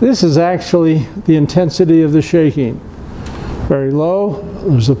 This is actually the intensity of the shaking. Very low,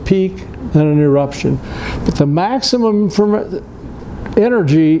 there's a peak, then an eruption. But the maximum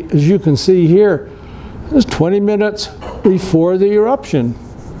energy, as you can see here, is 20 minutes before the eruption.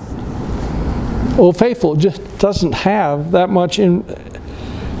 Old Faithful just doesn't have that much in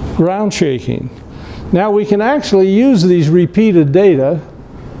ground shaking. Now we can actually use these repeated data,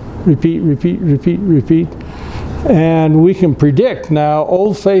 repeat, and we can predict now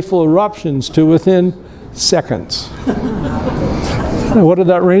Old Faithful eruptions to within seconds. Now, what did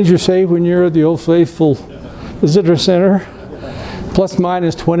that ranger say when you're at the Old Faithful Visitor Center? Plus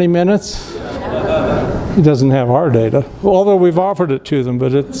minus 20 minutes. He doesn't have our data, although we've offered it to them,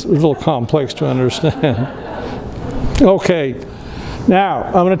 but it's a little complex to understand. Okay, now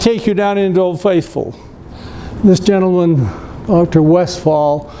I'm going to take you down into Old Faithful. This gentleman, Dr.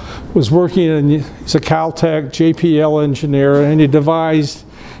 Westfall, was working, and he's a Caltech JPL engineer, and he devised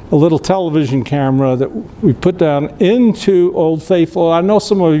a little television camera that we put down into Old Faithful. I know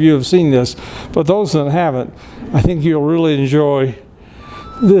some of you have seen this, but those that haven't, I think you'll really enjoy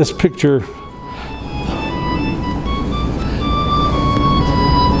this picture.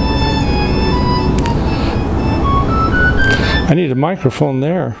 I need a microphone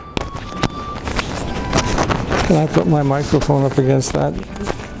there. Can I put my microphone up against that,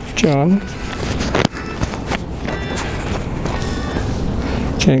 John?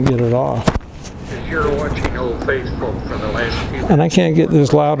 Can't get it off. As you're watching Old Faithful for the last few minutes, and I can't get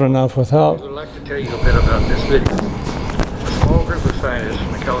this loud enough without. I would like to tell you a bit about this video. A small group of scientists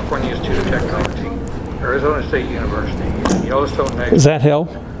from the California Institute of Technology, Arizona State University, and Yellowstone Magma Does that help?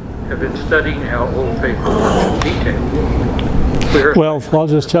 have been studying how Old Faithful works in detail. Well, I'll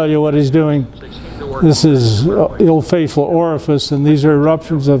just tell you what he's doing. This is the Old Faithful orifice, and these are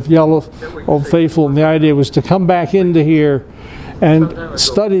eruptions of Old Faithful, and the idea was to come back into here and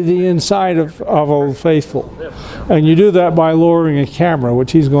study the inside of Old Faithful. And you do that by lowering a camera,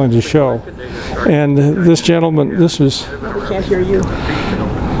 which he's going to show. And this gentleman, this was... We can't hear you.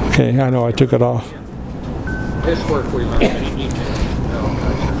 Okay, I know, I took it off. This work we learned many details about all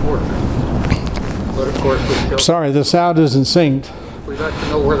kinds of work. But of course we still... Sorry, the sound isn't synced. We'd like to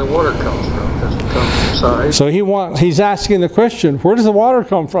know where the water comes from. Does it come from size? So he's asking the question, where does the water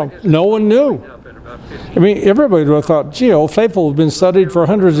come from? No one knew. I mean, everybody would have thought, gee, Old Faithful has been studied for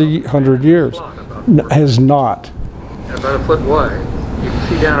hundred years. Has not. And about a foot wide. You can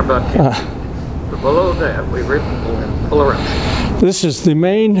see down about 10 feet. The below that, we've written full eruption. This is the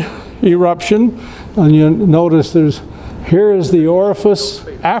main eruption, and you notice here is the orifice.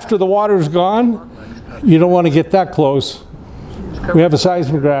 After the water's gone, you don't want to get that close. We have a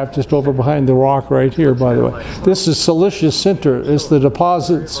seismograph just over behind the rock right here, by the way. This is siliceous sinter. It's the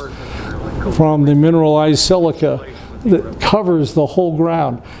deposits from the mineralized silica that covers the whole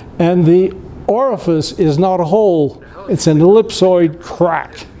ground. And the orifice is not a hole, it's an ellipsoid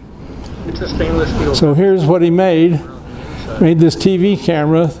crack. It's a stainless steel. So here's what he made this TV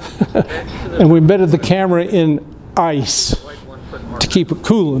camera, and we embedded the camera in ice to keep it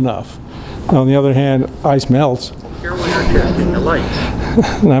cool enough. On the other hand, ice melts. Here we are testing the lights.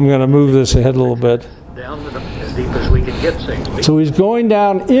 And I'm going to move this ahead a little bit. Down as deep as we can get, 6 feet. So he's going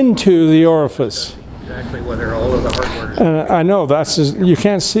down into the orifice. Exactly whether all of the hardware is. And I know you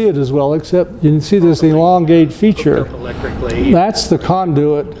can't see it as well, except you can see this elongate feature. That's the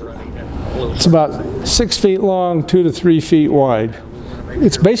conduit. It's about 6 feet long, 2 to 3 feet wide.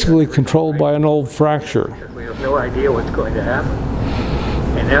 It's basically controlled by an old fracture. We have no idea what's going to happen.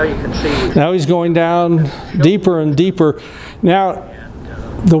 And now you can see. Now he's going down deeper and deeper. Now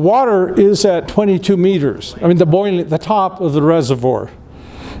the water is at 22 meters. I mean the top of the reservoir.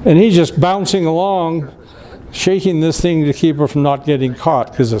 And he's just bouncing along, shaking this thing to keep her from not getting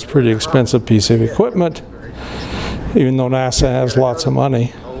caught, because it's a pretty expensive piece of equipment, even though NASA has lots of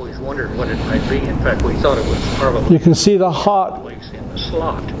money. Always wondered what it might be. In fact, we thought it was probably. You can see the hot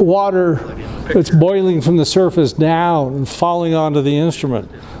water that's boiling from the surface down and falling onto the instrument.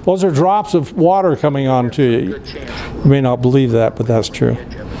 Those are drops of water coming onto you. You may not believe that, but that's true.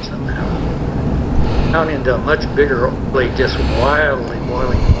 Down into a much bigger lake, just wildly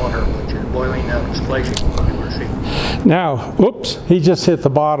boiling water, which is boiling out and splashing. Now, oops, he just hit the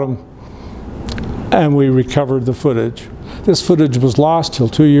bottom, and we recovered the footage. This footage was lost till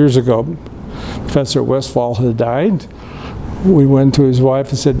 2 years ago. Professor Westphal had died. We went to his wife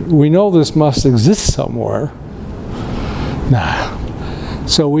and said, we know this must exist somewhere. Nah.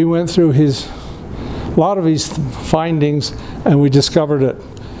 So we went through a lot of his findings, and we discovered it.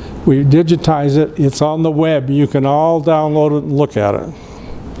 We digitize it. It's on the web. You can all download it and look at it.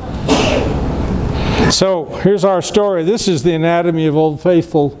 So here's our story. This is the anatomy of Old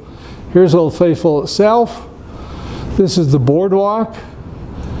Faithful. Here's Old Faithful itself. This is the boardwalk.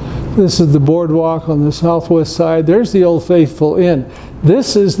 This is the boardwalk on the southwest side. There's the Old Faithful Inn.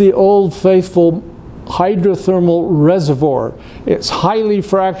 This is the Old Faithful hydrothermal reservoir. It's highly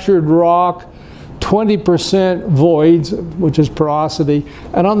fractured rock, 20% voids, which is porosity,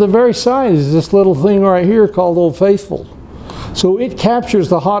 and on the very side is this little thing right here called Old Faithful. So it captures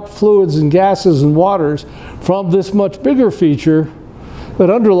the hot fluids and gases and waters from this much bigger feature that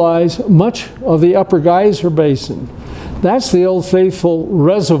underlies much of the upper Geyser Basin. That's the Old Faithful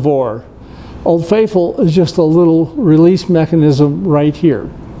reservoir. Old Faithful is just a little release mechanism right here.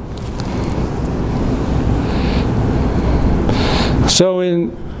 So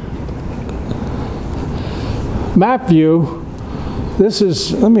in map view, this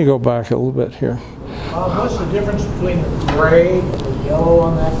is, let me go back a little bit here. What's the difference between the gray and the yellow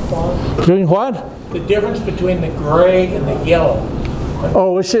on that plot? Between what? The difference between the gray and the yellow.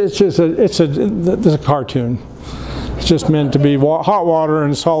 Oh, it's a cartoon. It's just meant to be hot water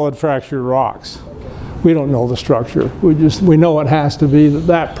and solid fractured rocks. We don't know the structure. We know it has to be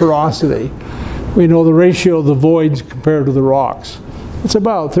that porosity. We know the ratio of the voids compared to the rocks. It's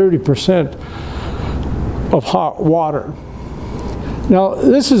about 30% of hot water. Now,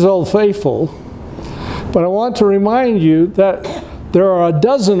 this is Old Faithful, but I want to remind you that there are a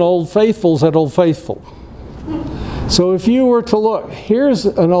dozen Old Faithfuls at Old Faithful. So if you were to look, here's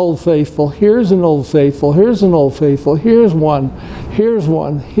an Old Faithful, here's an Old Faithful, here's an Old Faithful, here's one, here's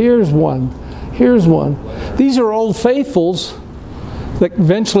one, here's one, here's one. These are Old Faithfuls that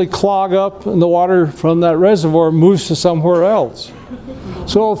eventually clog up and the water from that reservoir moves to somewhere else.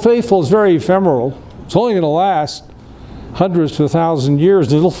 So Old Faithful is very ephemeral. It's only going to last hundreds to 1,000 years,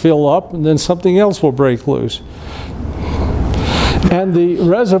 and it'll fill up, and then something else will break loose. And the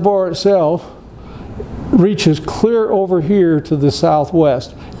reservoir itself reaches clear over here to the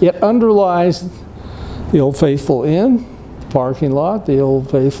southwest. It underlies the Old Faithful Inn, the parking lot, the Old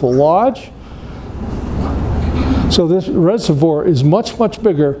Faithful Lodge. So this reservoir is much, much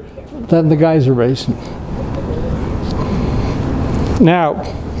bigger than the Geyser Basin. Now,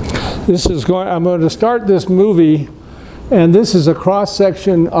 I'm going to start this movie, and this is a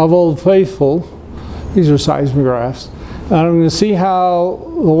cross-section of Old Faithful. These are seismographs. And I'm going to see how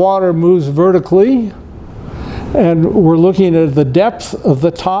the water moves vertically, and we're looking at the depth of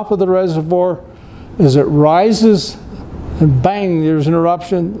the top of the reservoir as it rises, and bang, there's an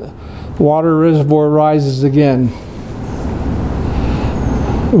eruption. water reservoir rises again.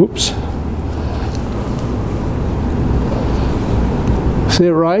 Oops. See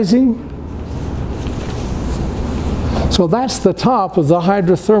it rising? So that's the top of the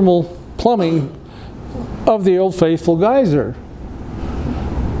hydrothermal plumbing of the Old Faithful geyser.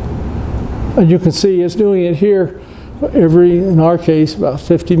 And you can see it's doing it here every, in our case, about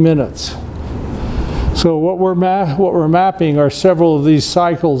 50 minutes. So what we're mapping are several of these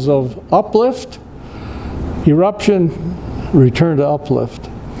cycles of uplift, eruption, return to uplift.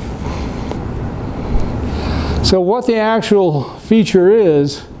 So what the actual feature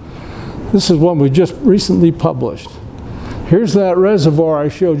is, this is one we just recently published. Here's that reservoir I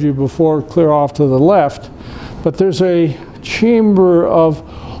showed you before, clear off to the left, but there's a chamber of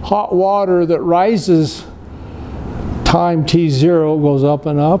hot water that rises time T0, goes up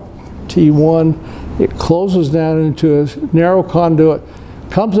and up, T1, it closes down into a narrow conduit,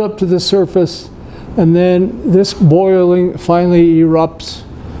 comes up to the surface, and then this boiling finally erupts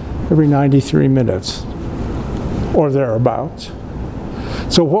every 93 minutes, or thereabouts.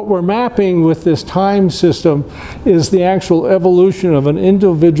 So what we're mapping with this time system is the actual evolution of an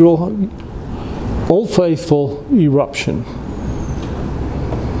individual Old Faithful eruption.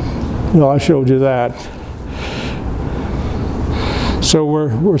 Well, I showed you that. So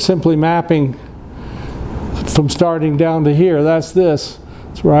we're simply mapping from starting down to here. That's this.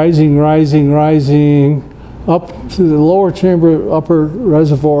 It's rising, rising, rising, up to the lower chamber, upper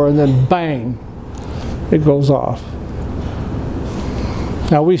reservoir, and then bang, it goes off.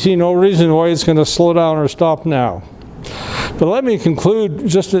 Now we see no reason why it's going to slow down or stop now. But let me conclude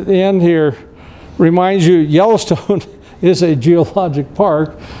just at the end here, remind you Yellowstone is a geologic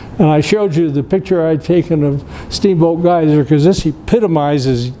park, and I showed you the picture I'd taken of Steamboat Geyser because this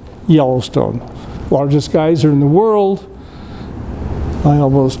epitomizes Yellowstone. Largest geyser in the world. I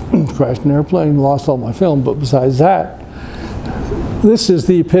almost crashed an airplane, lost all my film, but besides that, this is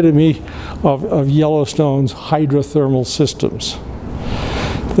the epitome of Yellowstone's hydrothermal systems.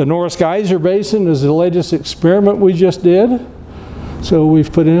 The Norris Geyser Basin is the latest experiment we just did. So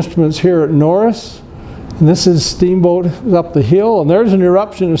we've put instruments here at Norris, and this is Steamboat up the hill, and there's an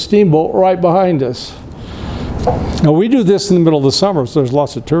eruption of Steamboat right behind us. Now we do this in the middle of the summer, so there's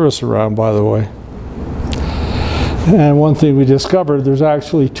lots of tourists around, by the way. And one thing we discovered, there's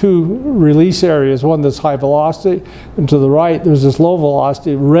actually two release areas, one that's high velocity, and to the right there's this low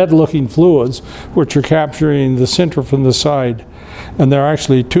velocity, red looking fluids, which are capturing the center from the side. And there are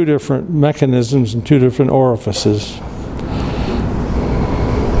actually two different mechanisms and two different orifices.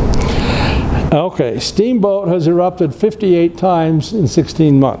 Okay, Steamboat has erupted 58 times in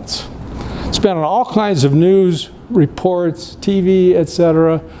 16 months. It's been on all kinds of news, reports, TV,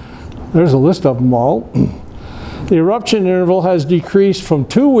 etc. There's a list of them all. The eruption interval has decreased from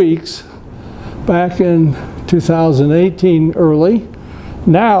 2 weeks back in 2018 early,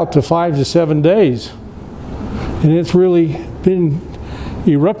 now to 5 to 7 days. And it's really been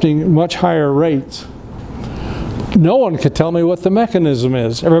erupting at much higher rates. No one could tell me what the mechanism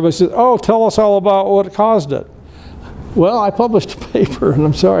is. Everybody says, oh, tell us all about what caused it. Well, I published a paper, and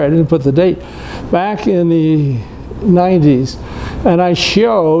I'm sorry I didn't put the date, back in the 90s, and I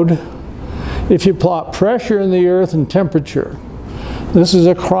showed if you plot pressure in the earth and temperature, this is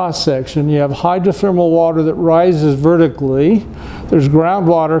a cross section. You have hydrothermal water that rises vertically, there's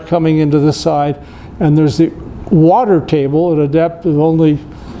groundwater coming into the side, and there's the water table at a depth of only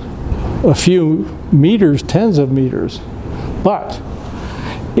a few meters, tens of meters. But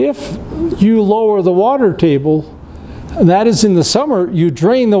if you lower the water table, and that is in the summer, you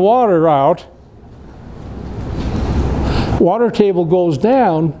drain the water out, water table goes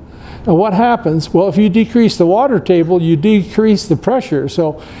down, and what happens? Well, if you decrease the water table, you decrease the pressure.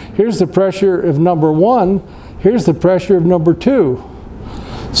 So here's the pressure of number 1, here's the pressure of number 2.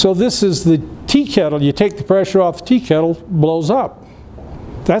 So this is the tea kettle. You take the pressure off the tea kettle, blows up.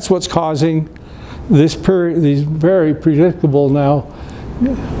 That's what's causing this these very predictable now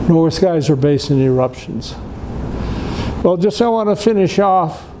Norris Geyser Basin eruptions. Well, just I want to finish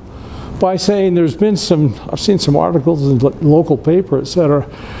off by saying there's been some, I've seen some articles in the local paper, etc.,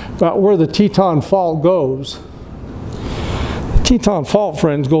 about where the Teton Fault goes. The Teton Fault,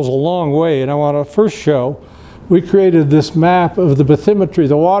 friends, goes a long way, and I want to first show we created this map of the bathymetry,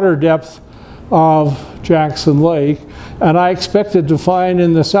 the water depth of Jackson Lake, and I expected to find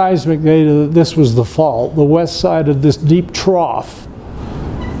in the seismic data that this was the fault, the west side of this deep trough.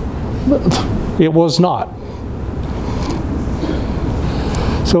 It was not.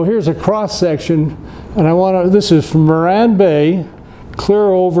 So here's a cross section, and I want to, this is from Moran Bay clear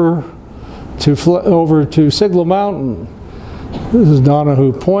over to Sigla Mountain. This is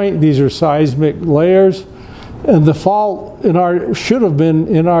Donahue Point. These are seismic layers. And the fault should have been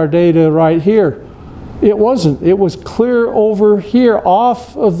in our data right here. It wasn't. It was clear over here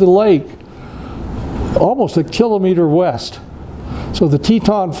off of the lake, almost a kilometer west. So the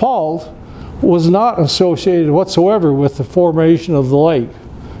Teton Fault was not associated whatsoever with the formation of the lake.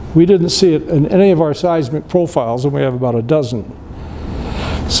 We didn't see it in any of our seismic profiles, and we have about a dozen.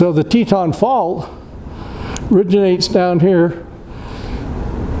 So the Teton Fault originates down here.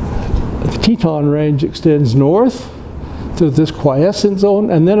 The Teton Range extends north to this quiescent zone,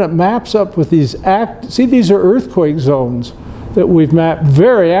 and then it maps up with these see, these are earthquake zones that we've mapped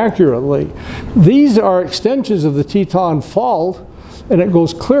very accurately. These are extensions of the Teton Fault, and it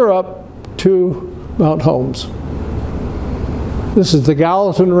goes clear up to Mount Holmes. This is the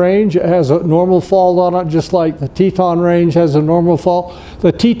Gallatin Range. It has a normal fault on it, just like the Teton Range has a normal fault.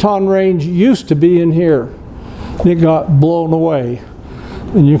 The Teton Range used to be in here, and it got blown away.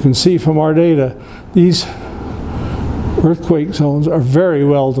 And you can see from our data, these earthquake zones are very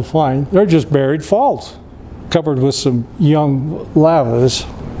well defined. They're just buried faults, covered with some young lavas.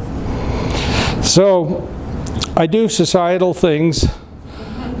 So I do societal things,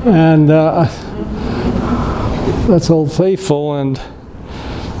 and that's Old Faithful, and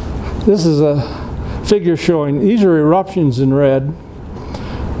this is a figure showing, these are eruptions in red.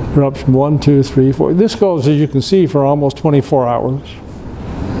 Eruption 1, 2, 3, 4. This goes, as you can see, for almost 24 hours.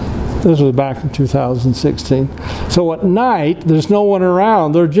 This was back in 2016. So at night, there's no one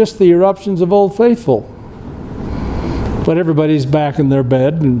around. They're just the eruptions of Old Faithful. But everybody's back in their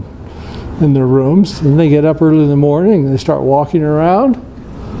bed and in their rooms, and they get up early in the morning and they start walking around.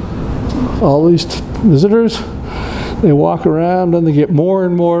 All these visitors, they walk around and they get more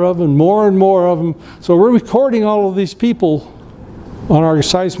and more of them, more and more of them. So we're recording all of these people on our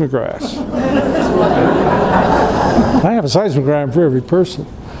seismographs. I have a seismograph for every person.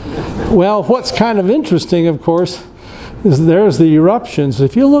 Well, what's kind of interesting, of course, is there's the eruptions.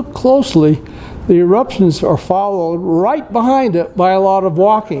 If you look closely, the eruptions are followed right behind it by a lot of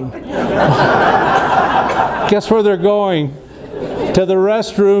walking. Guess where they're going? To the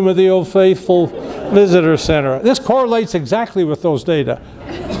restroom of the Old Faithful Visitor Center. This correlates exactly with those data.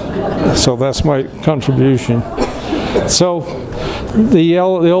 So that's my contribution. So the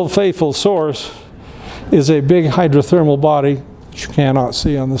Old Faithful source is a big hydrothermal body that you cannot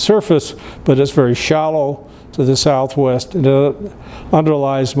see on the surface, but it's very shallow to the southwest, and it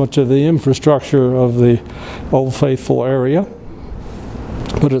underlies much of the infrastructure of the Old Faithful area.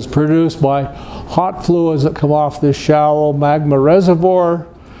 But it's produced by hot fluids that come off this shallow magma reservoir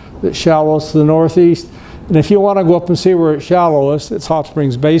that shallows to the northeast. And if you want to go up and see where it's shallowest, it's Hot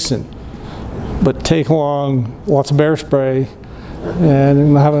Springs Basin. But take along lots of bear spray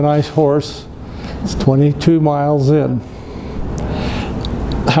and have a nice horse. It's 22 miles in.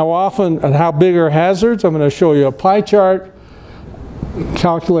 How often and how big are hazards? I'm going to show you a pie chart,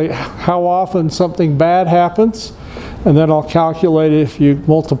 calculate how often something bad happens, and then I'll calculate if you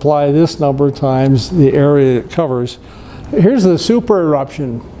multiply this number times the area it covers. Here's the super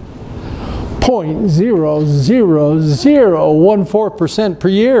eruption, 0.00014% per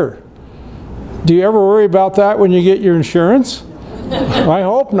year. Do you ever worry about that when you get your insurance? I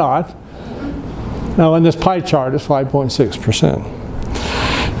hope not. Now in this pie chart it's 5.6%.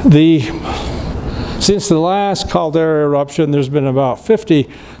 Since the last caldera eruption, there's been about 50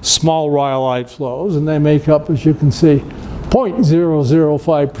 small rhyolite flows, and they make up, as you can see,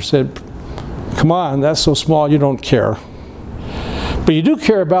 0.005%. Come on, that's so small you don't care. But you do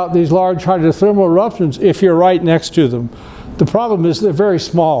care about these large hydrothermal eruptions if you're right next to them. The problem is they're very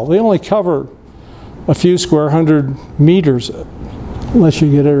small. They only cover a few square hundred meters, unless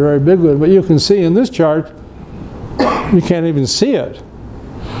you get a very big one. But you can see in this chart, you can't even see it,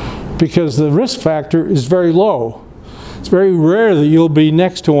 because the risk factor is very low. It's very rare that you'll be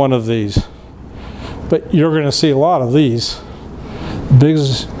next to one of these, but you're going to see a lot of these. The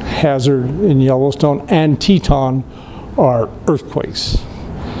biggest hazard in Yellowstone and Teton are earthquakes,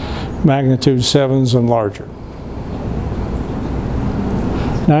 magnitude 7s and larger.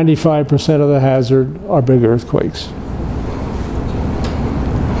 95% of the hazard are big earthquakes.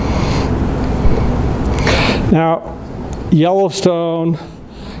 Now, Yellowstone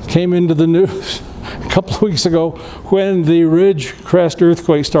came into the news a couple of weeks ago when the ridge crest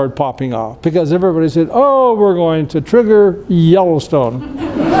earthquake started popping off, because everybody said, oh, we're going to trigger Yellowstone.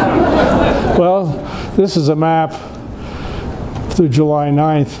 Well, this is a map through July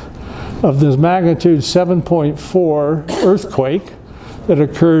 9th of this magnitude 7.4 earthquake that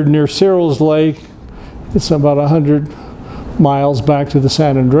occurred near Searles Lake. It's about 100 miles back to the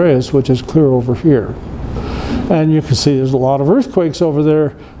San Andreas, which is clear over here. And you can see there's a lot of earthquakes over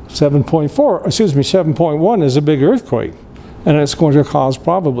there. 7.1 is a big earthquake. And it's going to cause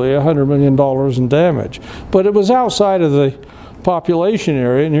probably $100 million in damage. But it was outside of the population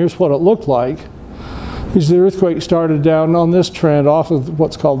area, and here's what it looked like. The earthquake started down on this trend off of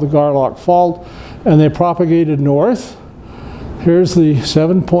what's called the Garlock Fault, and they propagated north. Here's the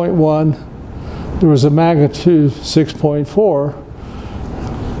 7.1. There was a magnitude 6.4,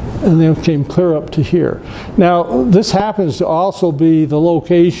 and then came clear up to here. Now, this happens to also be the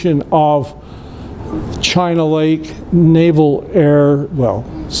location of China Lake Naval Air,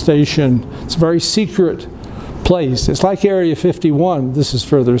 Station. It's a very secret place. It's like Area 51. This is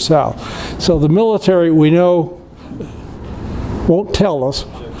further south. So the military, we know, won't tell us,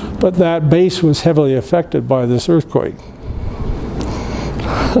 but that base was heavily affected by this earthquake.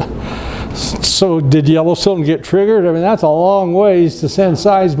 So did Yellowstone get triggered? I mean, that's a long ways to send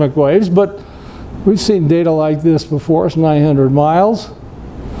seismic waves, but we've seen data like this before. It's 900 miles.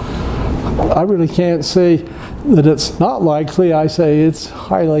 I really can't say that it's not likely. I say it's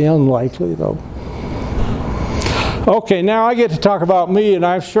highly unlikely, though. Okay, now I get to talk about me, and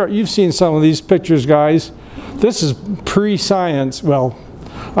I'm sure you've seen some of these pictures, guys. This is pre-science. Well,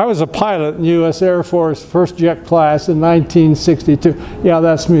 I was a pilot in the U.S. Air Force, first jet class in 1962. Yeah,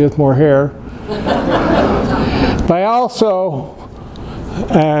 that's me with more hair. But I also,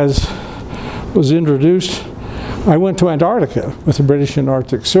 as was introduced, I went to Antarctica with the British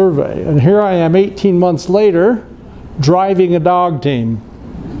Antarctic Survey. And here I am 18 months later, driving a dog team.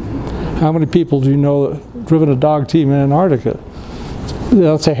 How many people do you know that have driven a dog team in Antarctica? You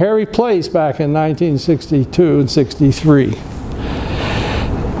know, it's a hairy place back in 1962 and 63.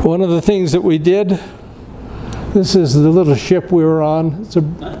 One of the things that we did, this is the little ship we were on. It's a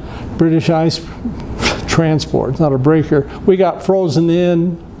British ice transport, it's not a breaker. We got frozen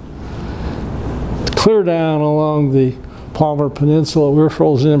in, clear down along the Palmer Peninsula. We were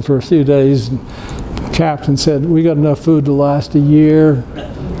frozen in for a few days. And the captain said, we got enough food to last a year.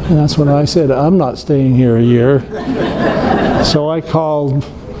 And that's when I said, I'm not staying here a year. So I called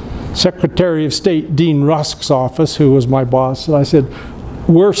Secretary of State Dean Rusk's office, who was my boss, and I said,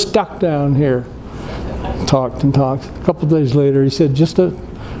 we're stuck down here. Talked and talked. A couple of days later, he said,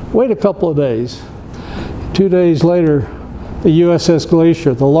 wait a couple of days. 2 days later, the USS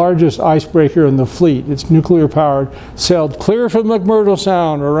Geyser, the largest icebreaker in the fleet, it's nuclear powered, sailed clear from McMurdo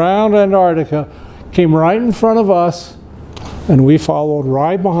Sound around Antarctica, came right in front of us, and we followed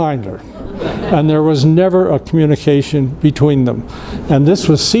right behind her. And there was never a communication between them. And this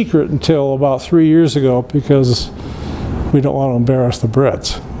was secret until about 3 years ago, because we don't want to embarrass the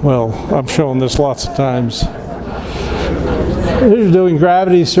Brits. Well, I'm showing this lots of times. They're doing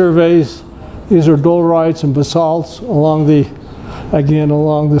gravity surveys. These are dolerites and basalts along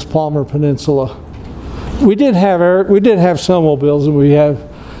along this Palmer Peninsula. We did have snowmobiles, and we have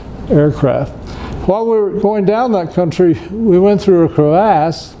aircraft. While we were going down that country, we went through a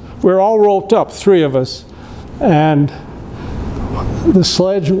crevasse. We were all roped up, 3 of us, and the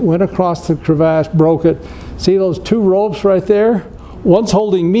sledge went across the crevasse, broke it. See those 2 ropes right there? One's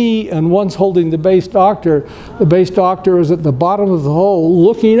holding me and one's holding the base doctor. The base doctor is at the bottom of the hole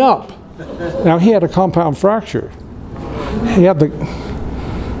looking up. Now he had a compound fracture. He had the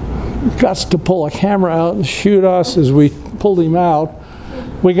guts to pull a camera out and shoot us as we pulled him out.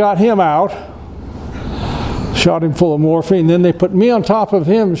 We got him out, shot him full of morphine. Then they put me on top of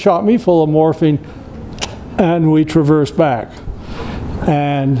him, shot me full of morphine, and we traversed back.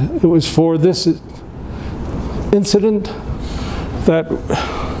 And it was for this incident that,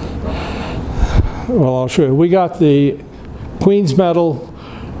 well, I'll show you. We got the Queen's Medal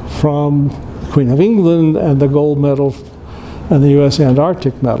from the Queen of England and the gold medal and the U.S.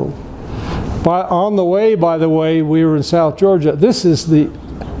 Antarctic Medal. On the way, by the way, we were in South Georgia. This is the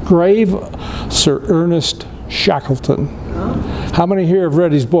grave of Sir Ernest Shackleton. How many here have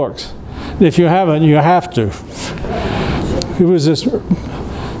read his books? If you haven't, you have to. He was this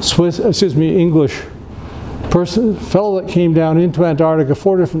English fellow that came down into Antarctica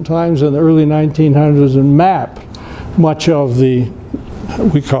 4 different times in the early 1900s and mapped much of the,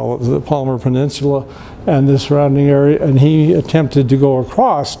 we call it the Palmer Peninsula and the surrounding area, and he attempted to go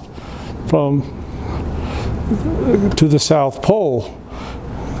across to the South Pole,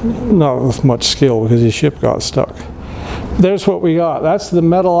 not with much skill because his ship got stuck. There's what we got. That's the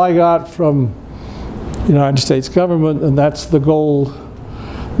medal I got from the United States government, and that's the gold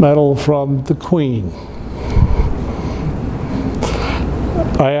medal from the Queen.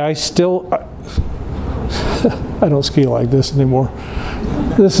 I don't ski like this anymore.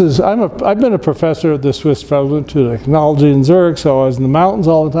 This is, I've been a professor at the Swiss Faculty of Technology in Zurich, so I was in the mountains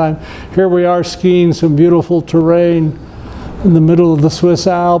all the time. Here we are skiing some beautiful terrain in the middle of the Swiss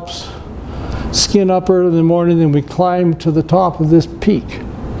Alps. Skiing up early in the morning, and we climb to the top of this peak.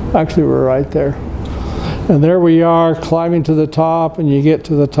 Actually, we're right there. And there we are climbing to the top, and you get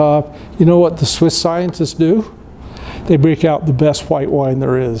to the top. You know what the Swiss scientists do? They break out the best white wine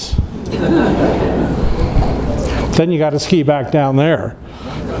there is. Then you got to ski back down there,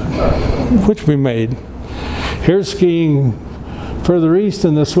 which we made. Here's skiing further east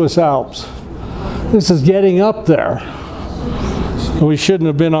in the Swiss Alps. This is getting up there. We shouldn't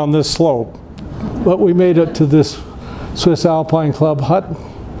have been on this slope, but we made it to this Swiss Alpine Club hut,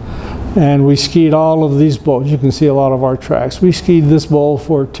 and we skied all of these bowls. You can see a lot of our tracks. We skied this bowl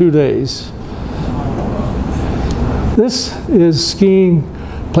for 2 days. This is skiing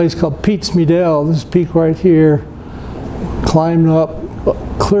a place called Piz Midel. This peak right here. Climbed up,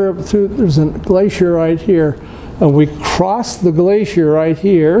 clear up through, there's a glacier right here, and we crossed the glacier right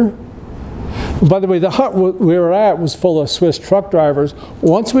here. By the way, the hut we were at was full of Swiss truck drivers.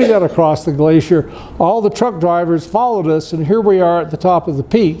 Once we got across the glacier, all the truck drivers followed us, and here we are at the top of the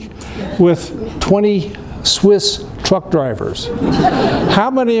peak with 20 Swiss truck drivers.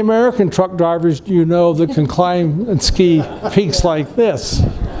 How many American truck drivers do you know that can climb and ski peaks like this?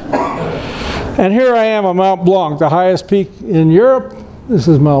 And here I am on Mount Blanc, the highest peak in Europe. This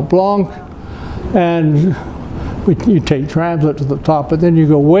is Mount Blanc, and you take transit to the top, but then you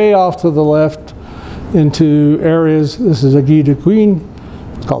go way off to the left into areas. This is a Guy de Queen,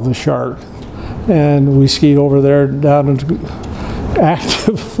 it's called the Shark, and we skied over there down into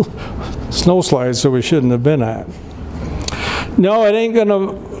active snow slides, so we shouldn't have been at. No, it ain't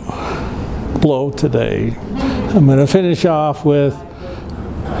gonna blow today. I'm gonna finish off with,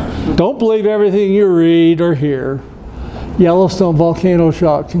 don't believe everything you read or hear. Yellowstone volcano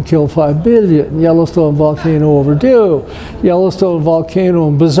shock can kill 5 billion. Yellowstone volcano overdue. Yellowstone volcano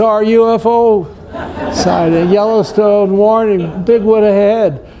and bizarre UFO sighting. Yellowstone warning, big one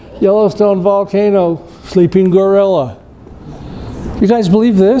ahead. Yellowstone volcano, sleeping gorilla. You guys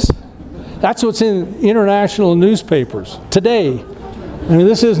believe this? That's what's in international newspapers today. I mean,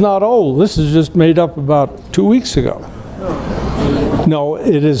 this is not old. This is just made up about 2 weeks ago. No,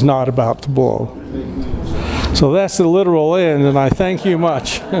 it is not about to blow. So that's the literal end, and I thank you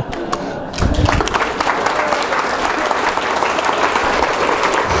much.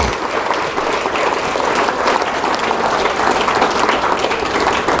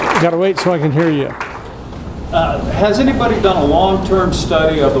 Gotta wait so I can hear you. Has anybody done a long-term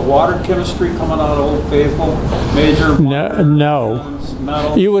study of the water chemistry coming out of Old Faithful? Major No.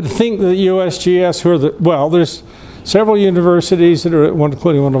 metals? You would think that USGS, who are the, well, there's several universities that are,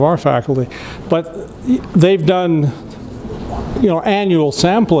 including one of our faculty, but they've done, you know, annual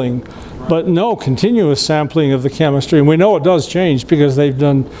sampling, but no continuous sampling of the chemistry. And we know it does change because they've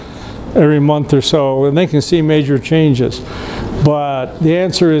done every month or so, and they can see major changes. But the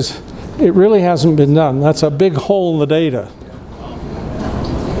answer is, it really hasn't been done. That's a big hole in the data.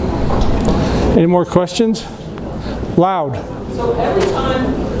 Any more questions? Loud. So every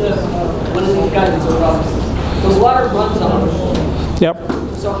time one of these guys erupts, the water runs off. Yep.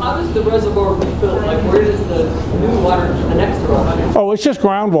 So how does the reservoir refill? Like, where does the new water, the next eruption? Oh, it's just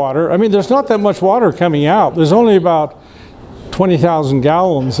groundwater. I mean, there's not that much water coming out. There's only about 20,000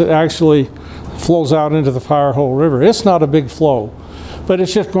 gallons that actually flows out into the Firehole River. It's not a big flow, but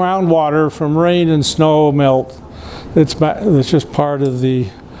it's just groundwater from rain and snow melt. It's just part of the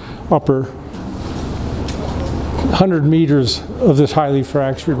upper 100 meters of this highly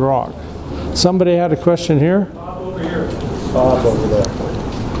fractured rock. Somebody had a question here? Bob over here. Bob over there.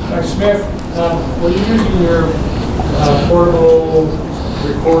 Dr. Smith, were you using your portable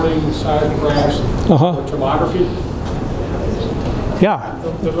recording seismographs for tomography? Yeah.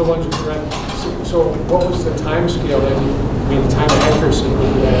 The ones you read. So what was the time scale that you, I mean, the time accuracy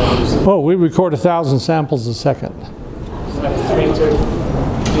that you had? Oh, we record 1,000 samples a second. I mean, the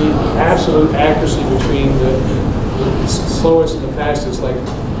absolute accuracy between the slowest and the fastest, like.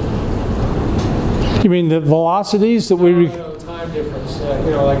 You mean the velocities that we? The time difference,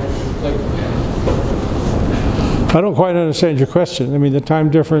 you know, like. I don't quite understand your question. I mean, the time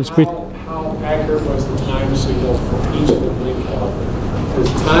difference. How accurate was the time signal for each of the blink calibers?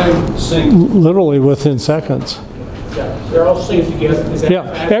 Because time synced. Literally within seconds. Yeah, they're all synced together. Is that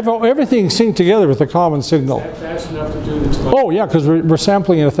everything's synced together with a common signal. Is that fast enough to do the tomography? Oh yeah, because we're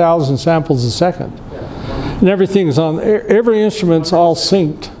sampling at 1,000 samples a second. Yeah. And everything's on, every instrument's all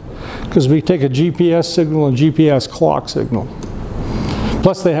synced, because we take a GPS signal and GPS clock signal.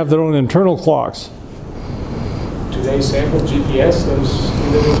 Plus they have their own internal clocks. Do they sample GPS, those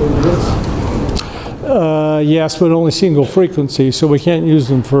individual units? Yes, but only single frequency, so we can't use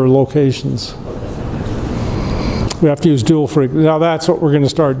them for locations. We have to use dual frequency. Now that's what we're going to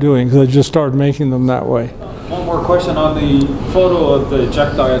start doing, because I just started making them that way. One more question on the photo of the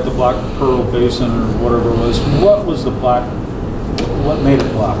ejecti at the Black Pearl Basin or whatever it was. What was the black? What made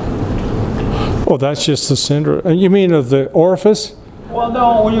it black? Oh, that's just the center. You mean of the orifice? Well,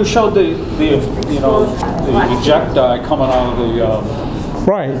 no. When you showed the ejecti coming out of the.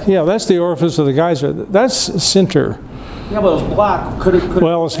 Right. Yeah, that's the orifice of the geyser. That's center. Yeah, but it was black.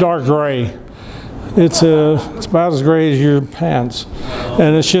 Well, it's dark gray. It's about as gray as your pants,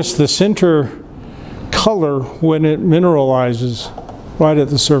 and it's just the center color when it mineralizes right at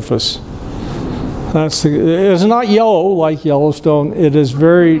the surface. It's not yellow like Yellowstone. It is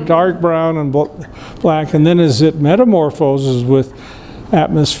very dark brown and black, and then as it metamorphoses with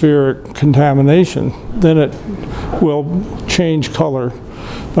atmospheric contamination, then it will change color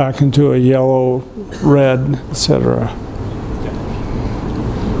back into a yellow, red, etc.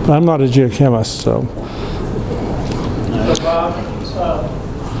 But I'm not a geochemist, so.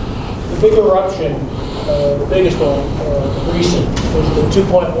 The big eruption, the biggest one, recent, was the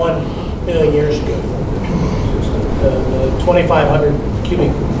 2.1 million years ago. 2,500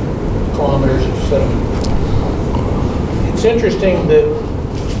 cubic kilometers of sediment. It's interesting that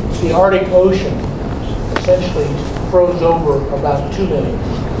the Arctic Ocean essentially froze over about 2 million.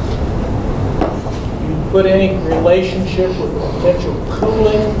 You put any relationship with potential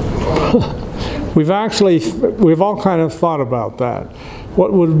cooling? We've all kind of thought about that.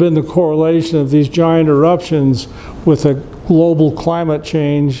 What would have been the correlation of these giant eruptions with a global climate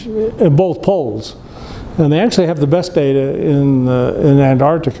change at both poles? And they actually have the best data in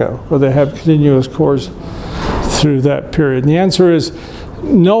Antarctica, where they have continuous cores through that period. And the answer is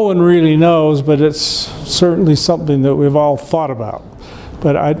no one really knows, but it's certainly something that we've all thought about.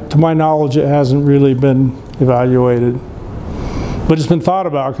 But to my knowledge, it hasn't really been evaluated. But it's been thought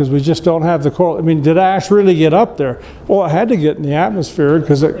about because we just don't have the correlation. I mean, did ash really get up there? Well, it had to get in the atmosphere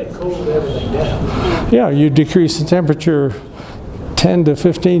because it cooled everything down. Yeah, you decrease the temperature 10 to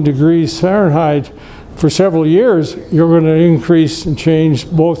 15 degrees Fahrenheit for several years, you're going to increase and change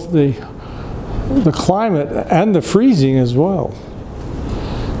both the climate and the freezing as well.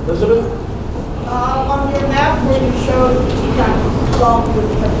 Elizabeth? On your map where you showed the Teton Fault would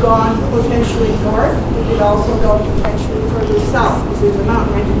have gone potentially north, it could also go potentially further south because there's a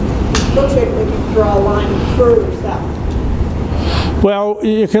mountain range. It looks like we could draw a line further south. Well,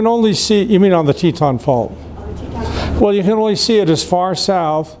 you can only see, you mean on the Teton Fault? On the Teton Fault. Well, you can only see it as far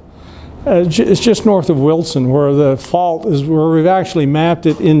south. It's just north of Wilson, where the fault is, where we've actually mapped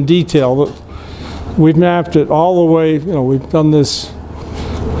it in detail. We've mapped it all the way, you know, we've done this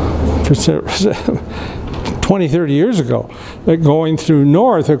for 20, 30 years ago. But going through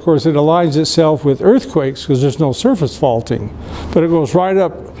north, of course, it aligns itself with earthquakes because there's no surface faulting. But it goes right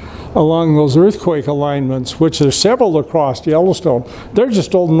up along those earthquake alignments, which there's several across Yellowstone. They're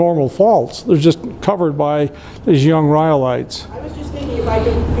just old normal faults. They're just covered by these young rhyolites. I was just thinking if I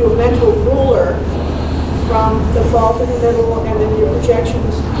could do a mental ruler from the fault in the middle and then your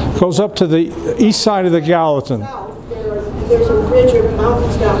projections. Goes up to the east side of the Gallatin. South, there's a ridge of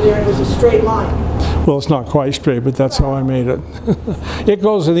mountains down there and there's a straight line. Well, it's not quite straight, but that's how I made it. It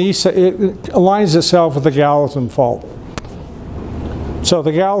goes to the east, it aligns itself with the Gallatin Fault. So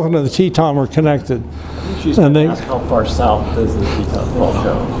the Gallatin and the Teton were connected. And they ask how far south does the Teton Fault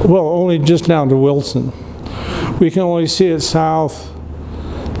go? Well, only just down to Wilson. We can only see it south,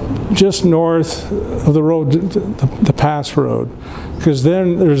 just north of the road, the pass road, because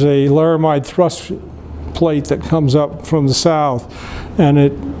then there's a laramide thrust plate that comes up from the south, and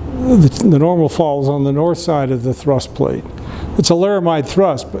the normal fault is on the north side of the thrust plate. It's a laramide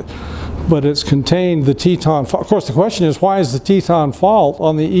thrust, but it's contained the Teton Fault. Of course, the question is, why is the Teton Fault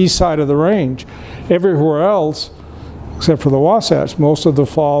on the east side of the range? Everywhere else, except for the Wasatch, most of the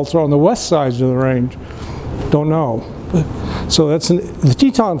faults are on the west sides of the range. Don't know. So the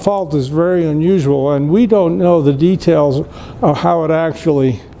Teton Fault is very unusual, and we don't know the details of how it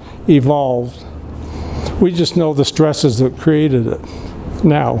actually evolved. We just know the stresses that created it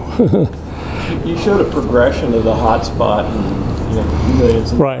now. You showed a progression of the hot spot and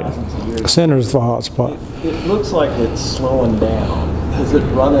millions and thousands of years. Center's the hot spot. It looks like it's slowing down. Is it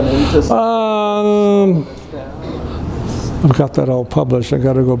running into something? I've got that all published. I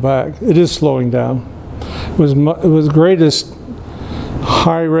got to go back. It is slowing down. It was greatest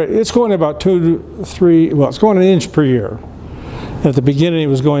high rate. It's going about 2 to 3. Well, it's going an inch per year. At the beginning, it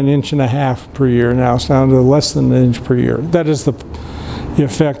was going 1.5 inches per year. Now it's down to less than 1 inch per year. That is the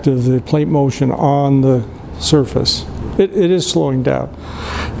effect of the plate motion on the surface. It is slowing down.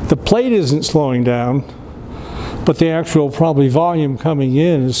 The plate isn't slowing down, but the actual probably volume coming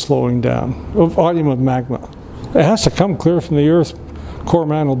in is slowing down, volume of magma. It has to come clear from the Earth's core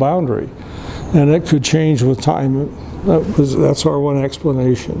mantle boundary, and it could change with time. That's our one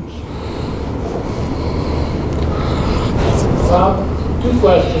explanation. Two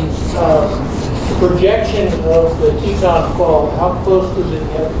questions. Projection of the Teton Fault, how close does it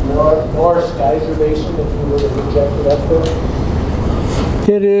get to Norris Geyser Basin if you were to project it up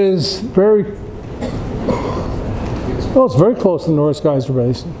there? It is very, well, it's very close to the Norris Geyser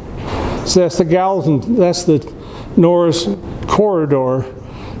Basin. So that's the Gallatin, that's the Norris corridor,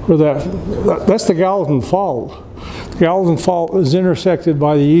 or that's the Gallatin Fault. The Gallatin Fault is intersected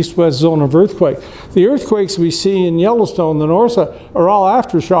by the east-west zone of earthquake. The earthquakes we see in Yellowstone, the north side, are all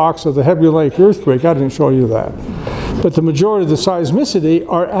aftershocks of the Hebgen Lake earthquake. I didn't show you that. But the majority of the seismicity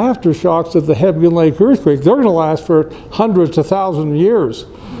are aftershocks of the Hebgen Lake earthquake. They're going to last for hundreds to thousands of years.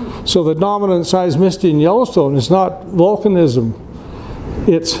 So the dominant seismicity in Yellowstone is not volcanism.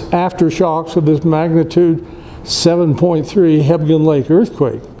 It's aftershocks of this magnitude 7.3 Hebgen Lake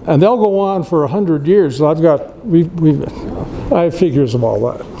earthquake. And they'll go on for 100 years. I have figures of all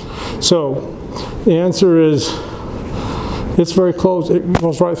that. So the answer is, it's very close. It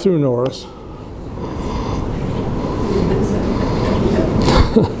goes right through Norris.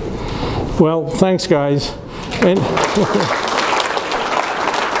 Well, thanks, guys. And